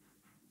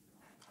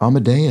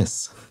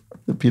 Amadeus,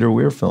 the Peter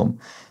Weir film.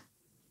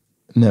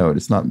 No,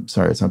 it's not.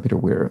 Sorry, it's not Peter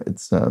Weir.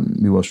 It's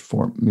Miłosz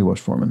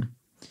Forman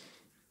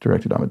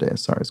directed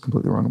Amadeus. Sorry, I was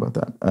completely wrong about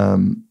that.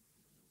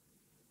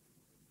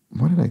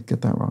 Why did I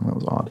get that wrong? That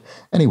was odd.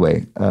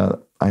 Anyway, I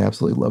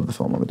absolutely love the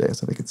film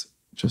Amadeus. I think it's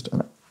just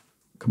a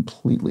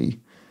completely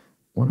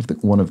one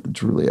of the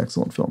truly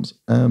excellent films.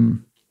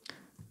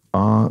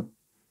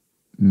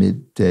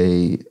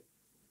 Midday,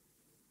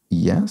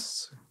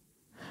 yes,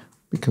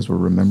 because we're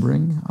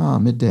remembering.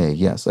 Midday,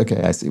 yes.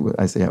 Okay, I see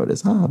how it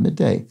is.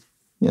 Midday,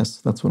 yes,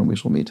 that's when we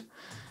shall meet.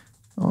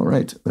 All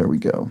right, there we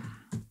go.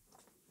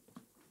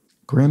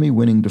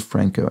 Grammy-winning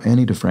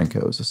Annie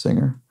DeFranco is a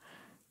singer,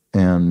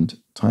 and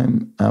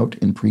time out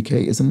in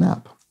pre-K is a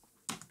nap.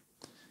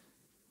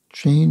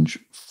 Change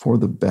for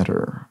the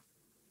better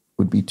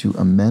would be to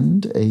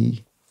amend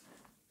a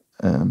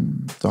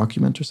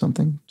document or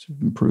something to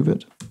improve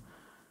it.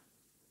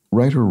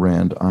 Writer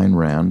Rand, Ayn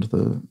Rand,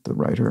 the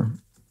writer,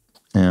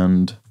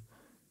 and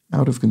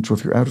out of control.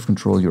 If you're out of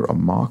control, you're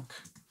amok.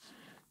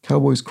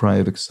 Cowboy's cry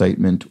of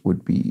excitement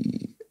would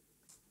be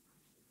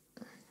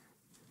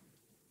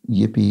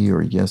yippee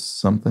or yes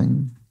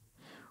something.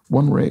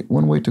 One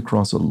way to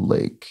cross a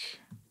lake.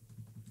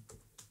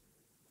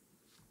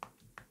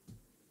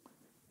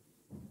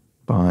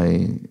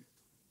 You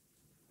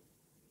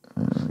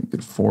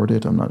could ford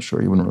it. I'm not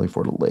sure. You wouldn't really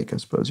ford a lake, I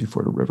suppose. You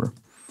ford a river.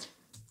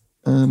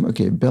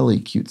 Okay,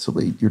 belly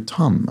cutesily. Your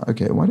tum.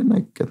 Okay, why didn't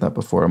I get that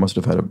before? I must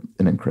have had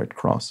an incorrect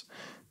cross.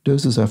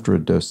 Doses after a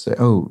dose say.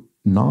 Oh,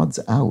 nods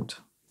out.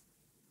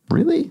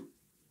 Really?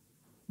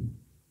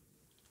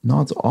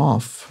 Nods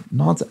off.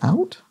 Nods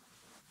out?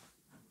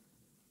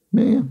 I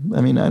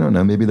mean, I don't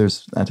know. Maybe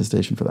there's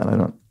attestation for that. I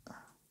don't.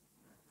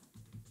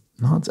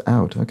 Nods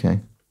out.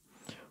 Okay.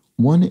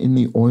 One in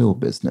the oil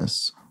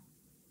business.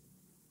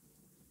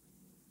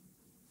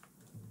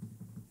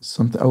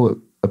 Something. Oh,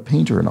 a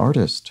painter, an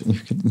artist. You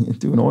could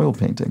do an oil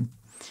painting.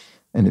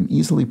 And an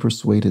easily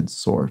persuaded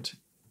sort.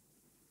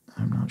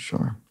 I'm not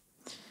sure.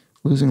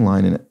 Losing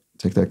line in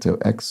tic-tac-toe,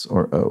 X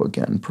or O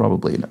again.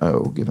 Probably an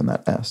O, given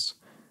that S.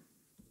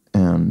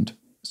 And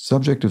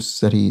subject of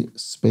SETI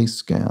space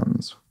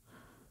scans.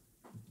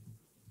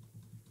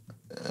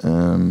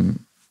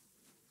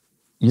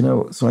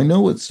 So I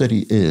know what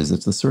SETI is.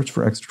 It's the search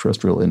for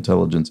extraterrestrial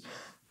intelligence,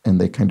 and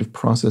they kind of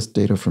process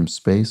data from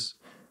space.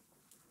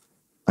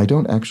 I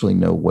don't actually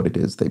know what it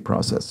is they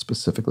process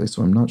specifically,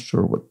 so I'm not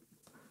sure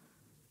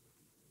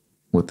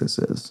what this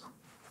is.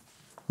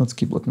 Let's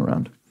keep looking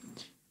around.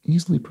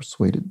 Easily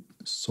persuaded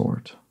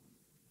sort.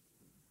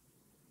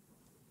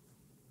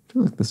 I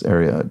feel like this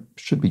area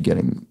should be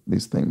getting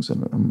these things,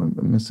 and I'm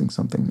missing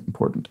something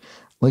important.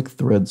 Like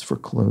threads for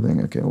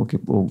clothing. Okay,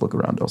 we'll look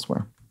around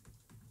elsewhere.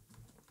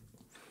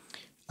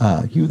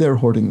 You there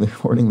hoarding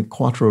the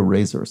Quattro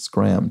razor,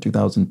 Scram,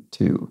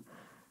 2002.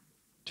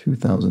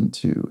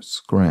 2002,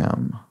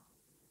 Scram.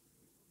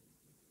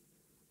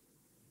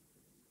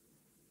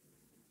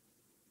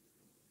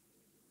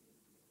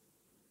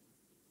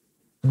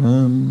 I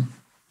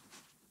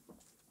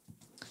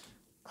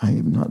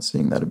am not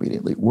seeing that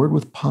immediately. Word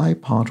with pie,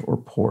 pot, or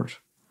port.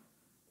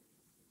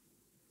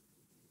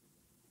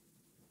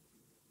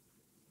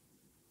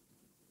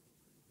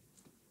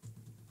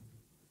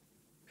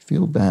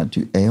 Feel bad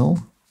to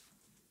ale.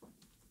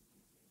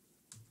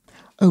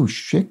 Oh,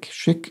 Schick.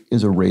 Schick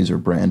is a razor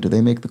brand. Do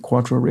they make the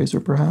Quattro razor,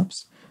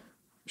 perhaps?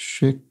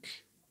 Schick.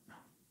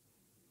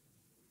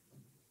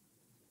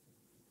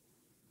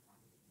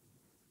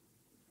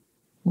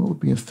 What would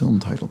be a film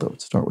title that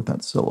would start with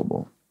that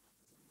syllable?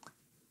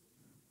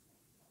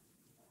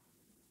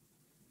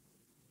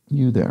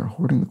 You there,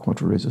 hoarding the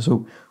Quattro razor.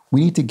 So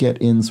we need to get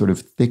in sort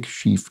of thick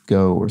sheaf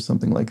go or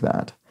something like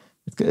that.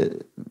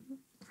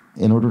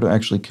 In order to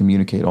actually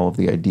communicate all of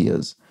the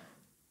ideas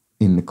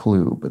in the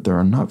clue, but there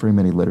are not very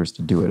many letters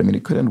to do it. I mean,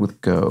 it could end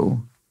with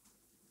go.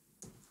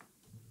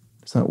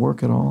 Does that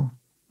work at all?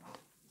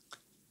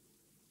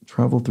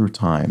 Travel through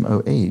time.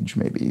 Oh, age,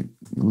 maybe. You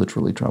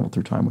literally travel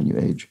through time when you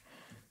age.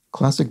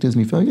 Classic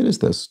Disney film. It is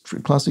this.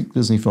 Classic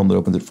Disney film that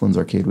opens at Flynn's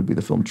Arcade would be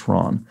the film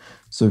Tron.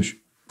 So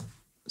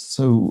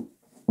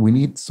we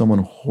need someone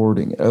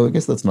hoarding. Oh, I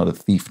guess that's not a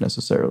thief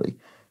necessarily.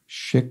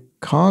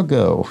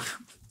 Chicago.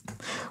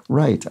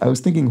 Right. I was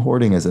thinking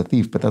hoarding as a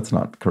thief, but that's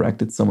not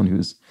correct. It's someone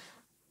who's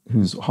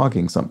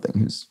hogging something,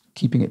 who's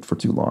keeping it for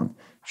too long.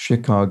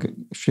 Chicago,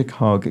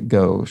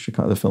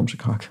 the film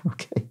Chicago.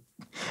 Okay.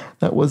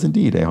 That was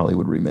indeed a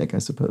Hollywood remake, I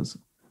suppose.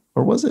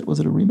 Or was it? Was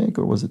it a remake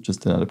or was it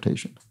just an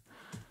adaptation?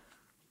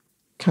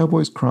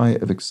 Cowboy's cry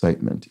of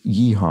excitement.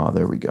 Yeehaw,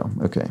 there we go.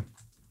 Okay.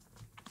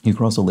 You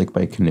cross a lake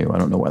by canoe. I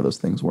don't know why those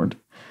things weren't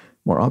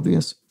more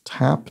obvious.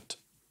 Tapped.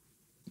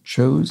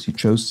 You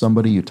chose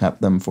somebody, you tap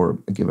them for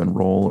a given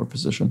role or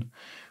position.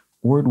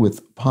 Word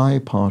with pie,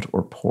 pot,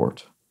 or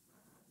port.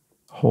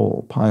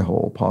 Hole, pie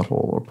hole,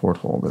 pothole, or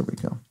porthole. There we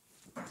go.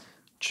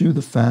 Chew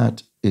the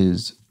Fat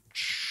is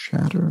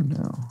chatter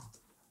now.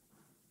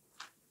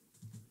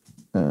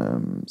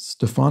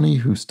 Stefani,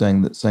 who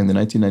sang the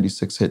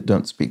 1996 hit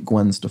Don't Speak,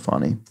 Gwen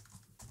Stefani.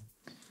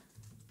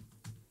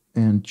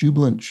 And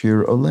jubilant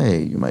cheer,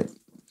 Olé, you might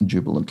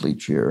jubilantly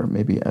cheer,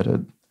 maybe at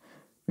a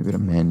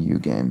Man U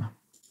game.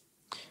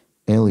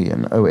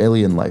 Alien, oh,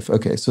 alien life.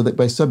 Okay, so that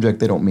by subject,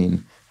 they don't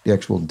mean the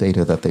actual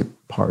data that they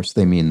parse.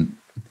 They mean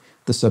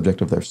the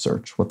subject of their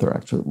search, what they're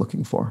actually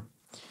looking for,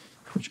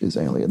 which is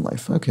alien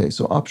life. Okay,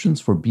 so options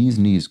for bee's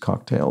knees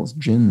cocktails.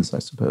 Gins, I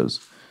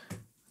suppose. I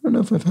don't know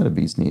if I've had a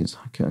bee's knees.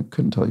 I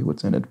couldn't tell you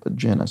what's in it, but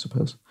gin, I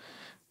suppose.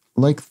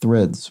 Like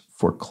threads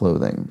for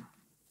clothing.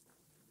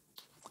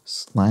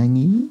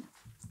 Slangy?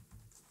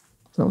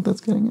 Is that what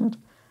that's getting at?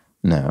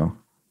 No.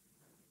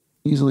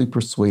 Easily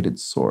persuaded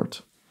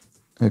sort.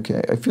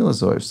 Okay, I feel as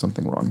though I have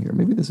something wrong here.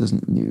 Maybe this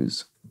isn't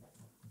news.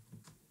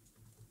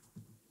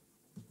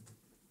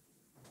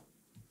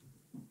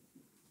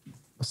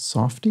 A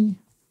softie?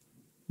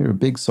 You're a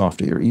big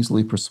softie. You're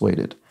easily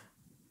persuaded.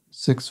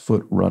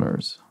 6-foot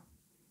runners.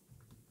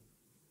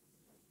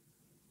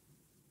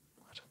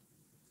 What?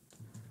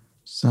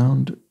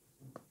 Sound.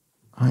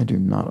 I do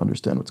not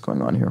understand what's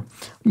going on here.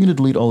 I'm going to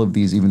delete all of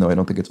these, even though I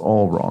don't think it's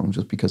all wrong,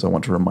 just because I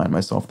want to remind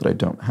myself that I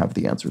don't have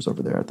the answers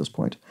over there at this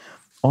point.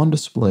 On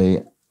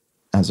display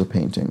as a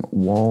painting.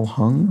 Wall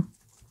hung.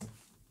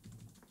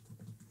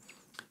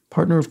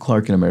 Partner of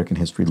Clark in American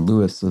history.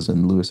 Lewis, as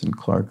in Lewis and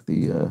Clark,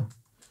 the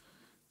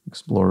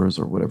explorers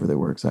or whatever they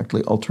were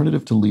exactly.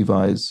 Alternative to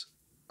Levi's.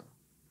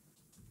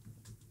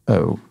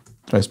 Oh,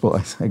 I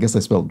guess I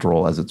spelled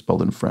droll as it's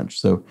spelled in French.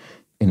 So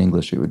in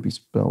English, it would be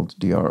spelled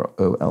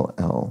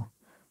D-R-O-L-L.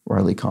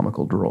 Riley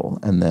Comical Droll.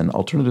 And then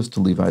alternatives to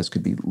Levi's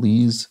could be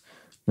Lee's,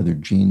 another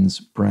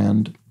jeans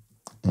brand,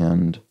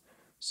 and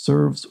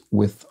serves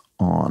with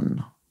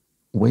on.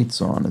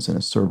 Waits on, as in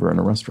a server in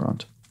a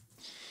restaurant.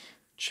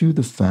 Chew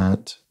the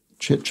Fat,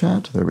 chit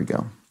chat. There we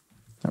go.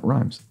 That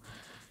rhymes.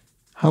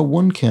 How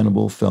one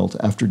cannibal felt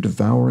after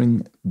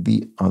devouring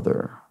the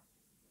other.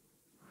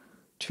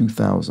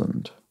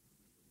 2000.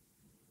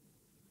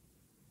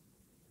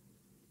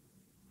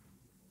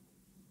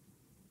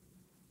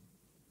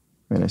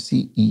 And I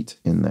see eat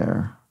in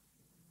there.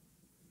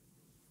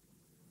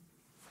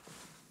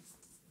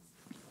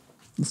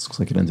 This looks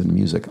like it ends in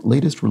music.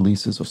 Latest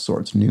releases of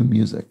sorts. New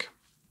music.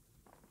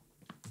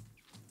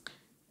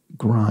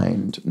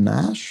 Grind.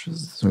 Gnash?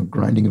 So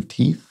grinding of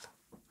teeth.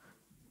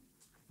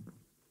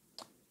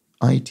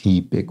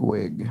 IT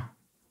bigwig.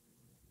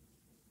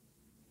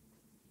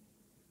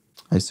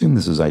 I assume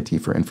this is IT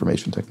for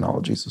information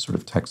technology, so sort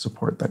of tech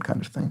support, that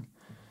kind of thing.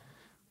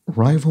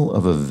 Rival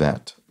of a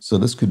vet. So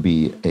this could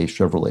be a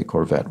Chevrolet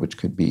Corvette, which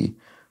could be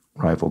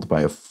rivaled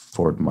by a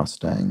Ford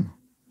Mustang,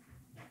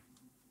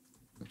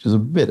 which is a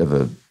bit of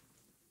a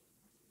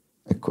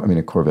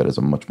Corvette is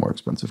a much more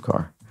expensive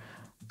car.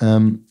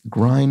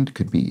 Grind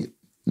could be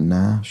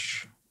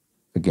Nash.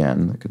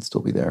 Again, that could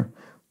still be there.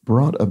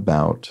 Brought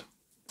about,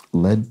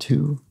 led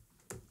to,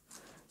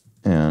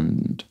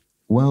 and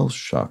well,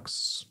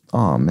 shucks.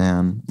 Aw,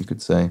 man, you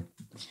could say.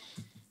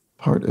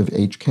 Part of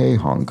HK,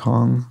 Hong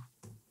Kong.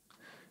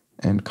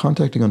 And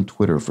contacting on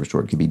Twitter for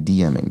short could be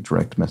DMing,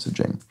 direct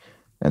messaging.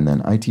 And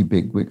then IT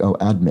bigwig,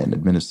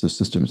 admin,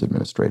 systems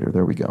administrator.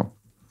 There we go.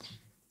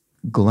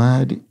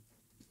 Glad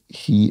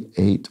he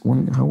ate,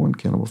 how one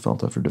cannibal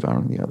felt after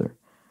devouring the other.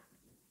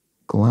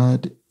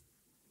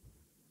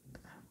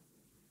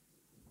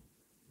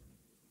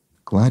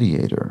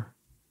 Gladiator.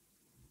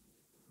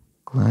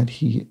 Glad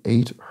he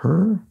ate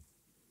her?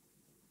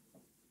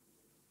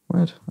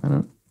 What? I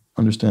don't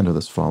understand how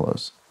this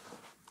follows.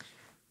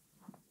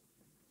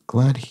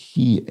 Glad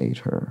he ate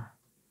her.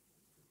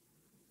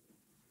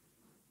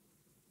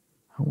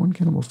 How one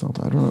cannibal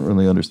felt. I don't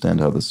really understand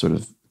how this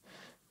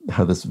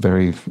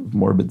very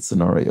morbid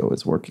scenario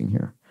is working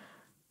here.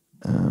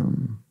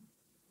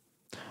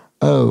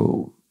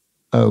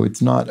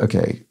 It's not,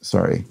 okay,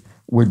 sorry.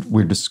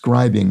 We're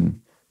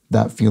describing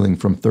that feeling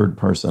from third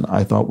person.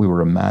 I thought we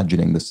were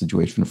imagining the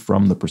situation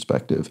from the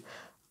perspective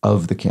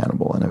of the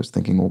cannibal. And I was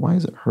thinking, well, why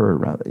is it her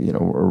rather,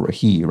 or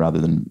he rather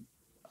than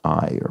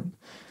I,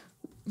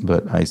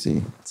 but I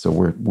see. So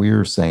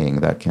we're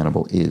saying that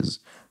cannibal is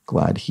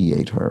glad he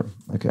ate her.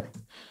 Okay.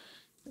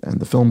 And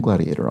the film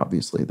Gladiator,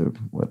 obviously,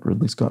 what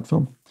Ridley Scott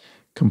film.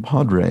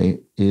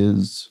 Compadre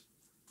is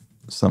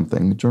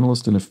something.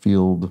 Journalist in a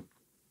field.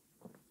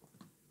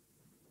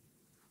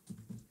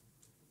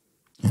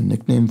 A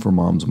nickname for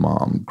mom's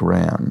mom,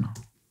 Gran.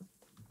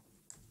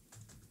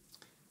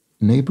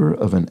 Neighbor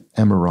of an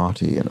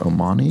Emirati, an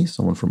Omani,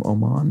 someone from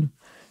Oman,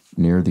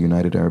 near the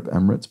United Arab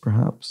Emirates,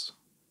 perhaps.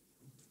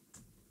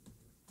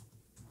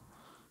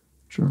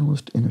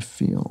 Journalist in a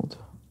field.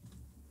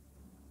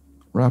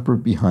 Rapper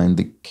behind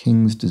the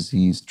King's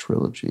Disease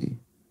trilogy.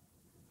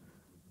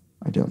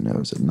 I don't know.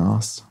 Is it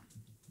Nas?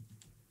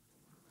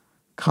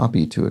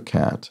 Copy to a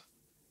cat.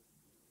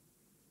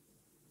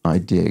 I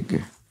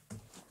dig.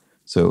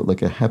 So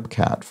like a hep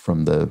cat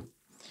from the,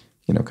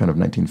 kind of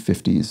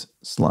 1950s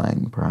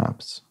slang,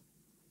 perhaps.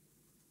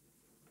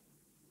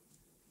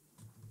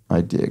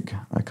 I dig.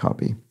 I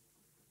copy.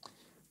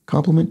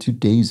 Compliment to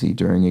Daisy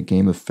during a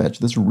game of fetch.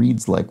 This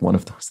reads like one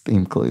of those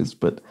theme clues,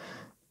 but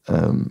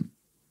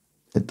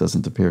it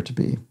doesn't appear to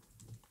be.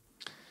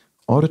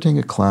 Auditing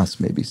a class,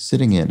 maybe.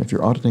 Sitting in. If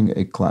you're auditing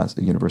a class,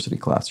 a university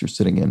class, you're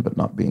sitting in but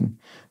not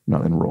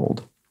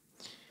enrolled.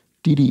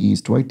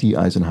 DDE's Dwight D.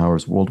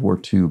 Eisenhower's World War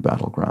II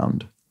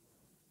battleground.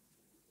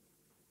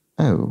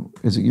 Oh,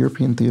 is it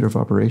European Theater of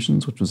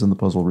Operations, which was in the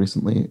puzzle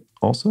recently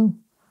also?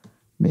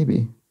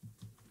 Maybe.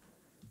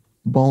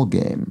 Ball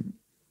game.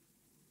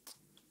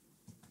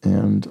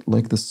 And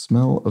like the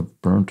smell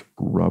of burnt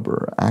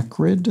rubber.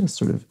 Acrid,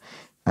 sort of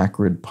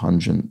acrid,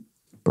 pungent,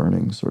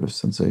 burning sort of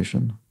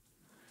sensation.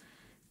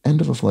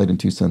 End of a flight in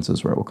two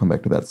senses, right? We'll come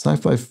back to that.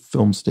 Sci-fi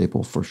film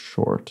staple for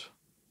short.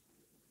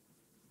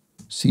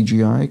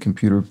 CGI,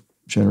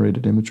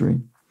 computer-generated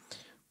imagery.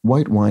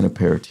 White wine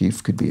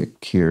aperitif could be a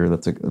kir.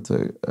 That's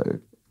a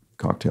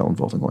cocktail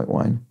involving white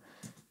wine.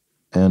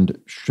 And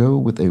show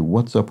with a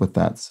what's up with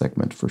that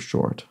segment for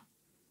short.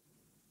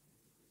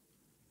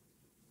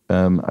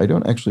 I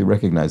don't actually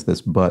recognize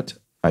this, but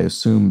I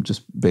assume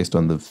just based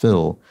on the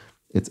fill,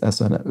 it's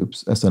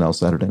SNL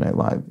Saturday Night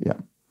Live. Yeah,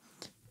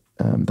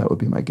 that would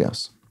be my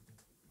guess.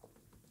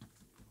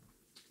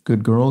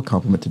 Good girl,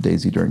 compliment to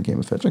Daisy during game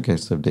of fetch. Okay,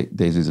 so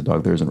Daisy's a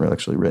dog. There isn't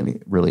actually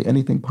really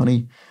anything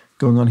punny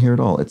going on here at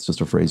all. It's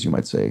just a phrase you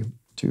might say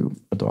to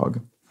a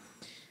dog.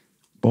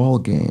 Ball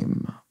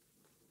game.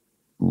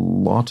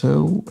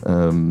 Lotto,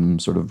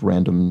 sort of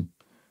random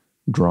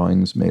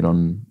drawings made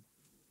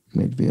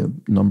via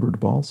numbered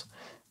balls.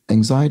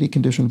 Anxiety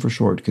condition for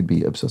short could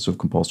be obsessive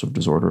compulsive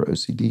disorder,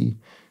 OCD.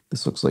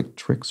 This looks like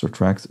tricks or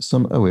tracks.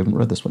 We haven't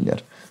read this one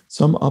yet.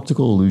 Some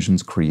optical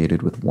illusions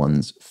created with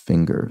one's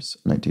fingers,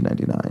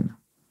 1999.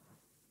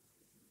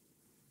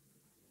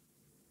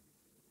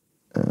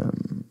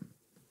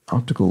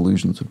 Optical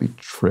illusions would be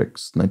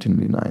tricks,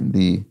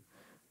 1999.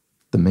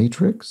 The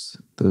Matrix,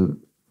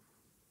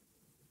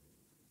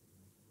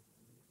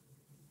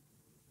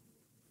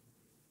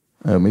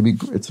 maybe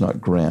it's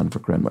not grand for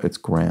grandma, it's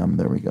gram,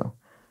 there we go.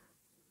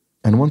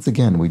 And once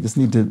again, we just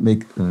need to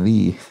make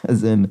the,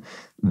 as in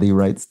the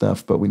right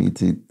stuff, but we need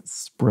to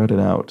spread it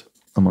out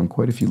among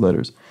quite a few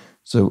letters.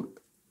 So,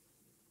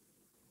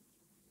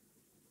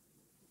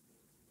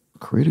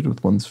 created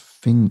with one's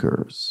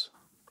fingers.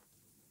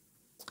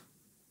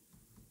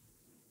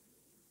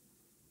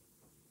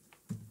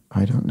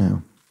 I don't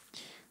know.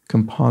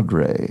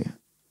 Compadre.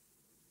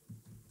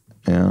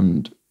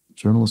 And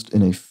journalist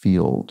in a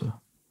field.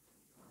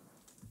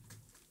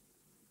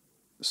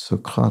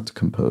 Socrate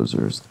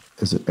composers.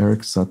 Is it Eric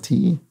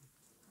Satie?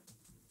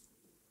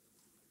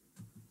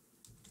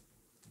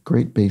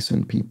 Great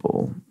Basin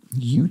people.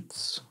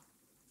 Utes?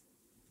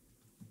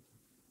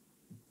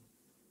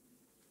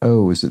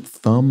 Oh, is it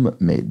thumb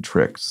made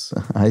tricks?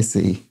 I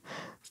see.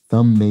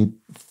 Thumb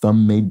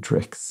made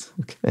tricks.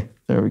 Okay,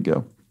 there we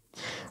go.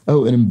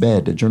 Oh, an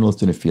embed, a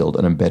journalist in a field,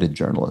 an embedded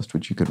journalist,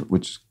 which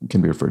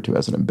can be referred to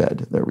as an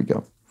embed. There we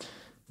go.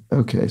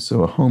 Okay,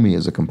 so a homie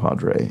is a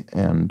compadre,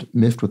 and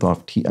miffed with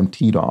off. I'm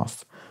teed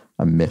off.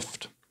 I'm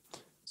miffed.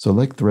 So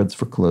like threads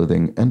for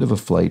clothing, end of a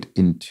flight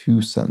in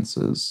two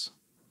senses.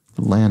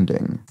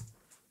 Landing.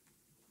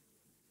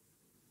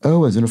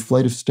 Oh, as in a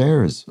flight of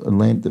stairs. The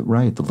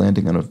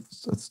landing on a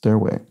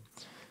stairway.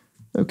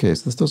 Okay,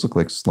 so this does look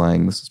like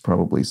slang. This is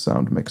probably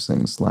sound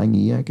mixing.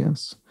 Slangy, I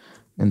guess.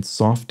 And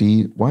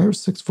softy. Why are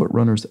 6-foot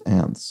runners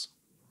ants?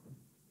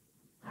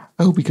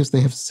 Oh, because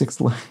they have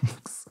 6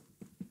 legs.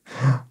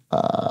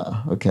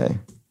 Okay.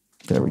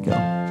 There we go.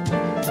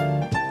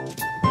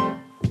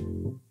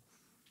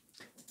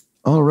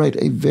 All right,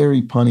 a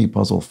very punny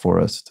puzzle for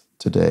us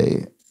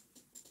today.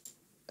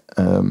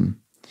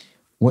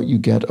 What you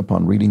get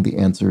upon reading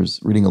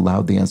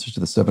aloud the answers to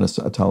the 7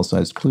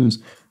 italicized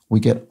clues, we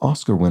get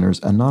Oscar winners,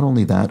 and not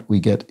only that, we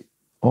get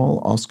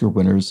all Oscar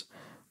winners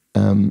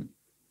in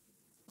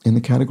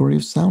the category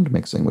of sound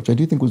mixing, which I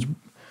do think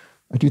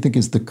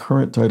is the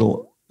current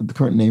title, the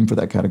current name for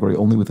that category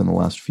only within the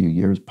last few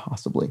years,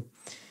 possibly.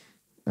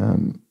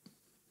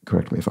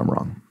 Correct me if I'm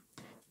wrong.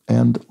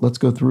 And let's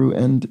go through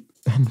and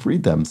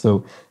read them.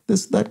 So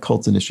that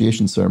cult's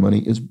initiation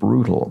ceremony is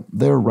brutal.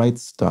 They're right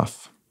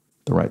stuff.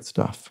 The right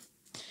stuff.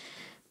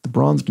 The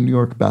bronzed New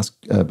York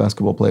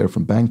basketball player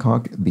from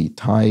Bangkok, the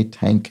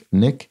Titanic.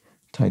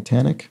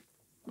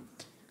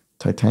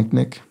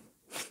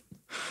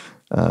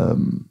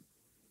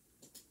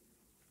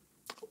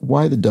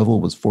 Why the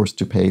devil was forced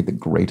to pay the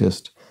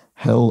greatest.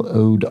 Hell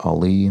owed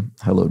Ali.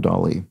 Hello,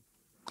 Dolly.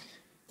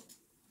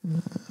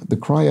 The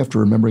cry after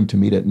remembering to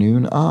meet at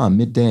noon.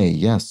 Midday.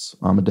 Yes,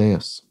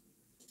 Amadeus.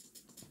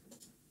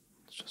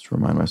 Let's just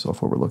remind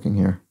myself what we're looking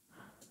here.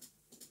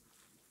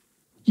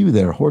 You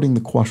there, hoarding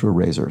the Quattro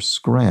razor.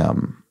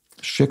 Scram.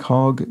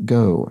 Shickhog,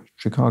 go.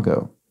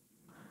 Chicago.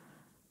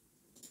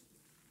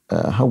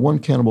 How one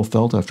cannibal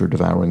felt after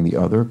devouring the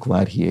other.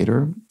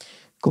 Gladiator.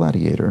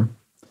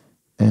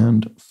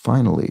 And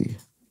finally,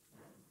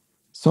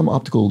 some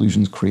optical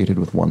illusions created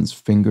with one's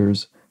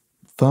fingers.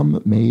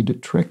 Thumb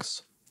made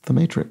tricks. The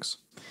Matrix.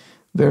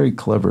 Very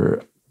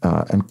clever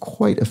and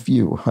quite a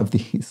few of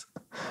these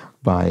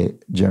by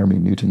Jeremy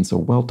Newton. So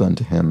well done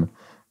to him.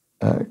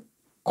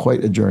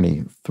 Quite a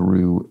journey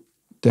through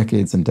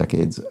decades and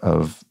decades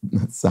of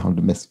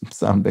sound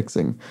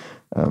mixing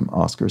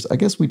Oscars. I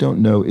guess we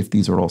don't know if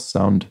these are all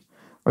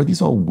are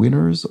these all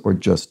winners or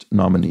just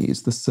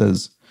nominees? This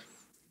says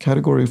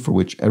category for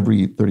which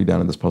every 30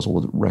 down in this puzzle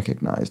was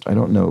recognized. I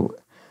don't know.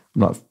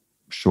 I'm not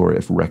sure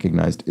if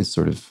recognized is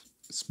sort of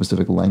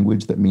specific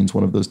language that means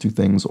one of those two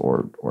things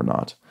or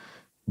not.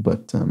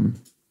 But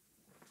in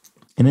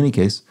any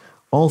case,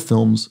 all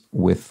films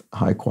with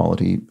high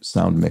quality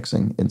sound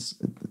mixing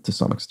to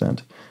some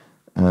extent.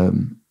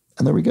 And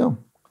there we go.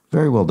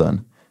 Very well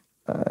done.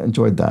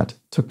 Enjoyed that.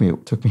 Took me a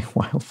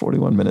while,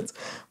 41 minutes,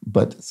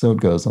 but so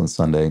it goes on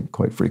Sunday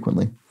quite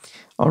frequently.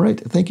 All right.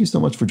 Thank you so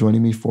much for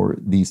joining me for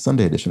the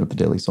Sunday edition of the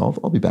Daily Solve.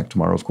 I'll be back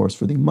tomorrow, of course,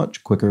 for the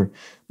much quicker,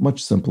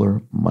 much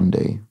simpler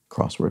Monday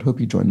crossword. Hope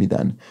you join me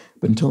then.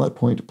 But until that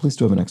point, please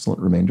do have an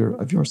excellent remainder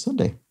of your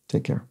Sunday.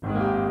 Take care.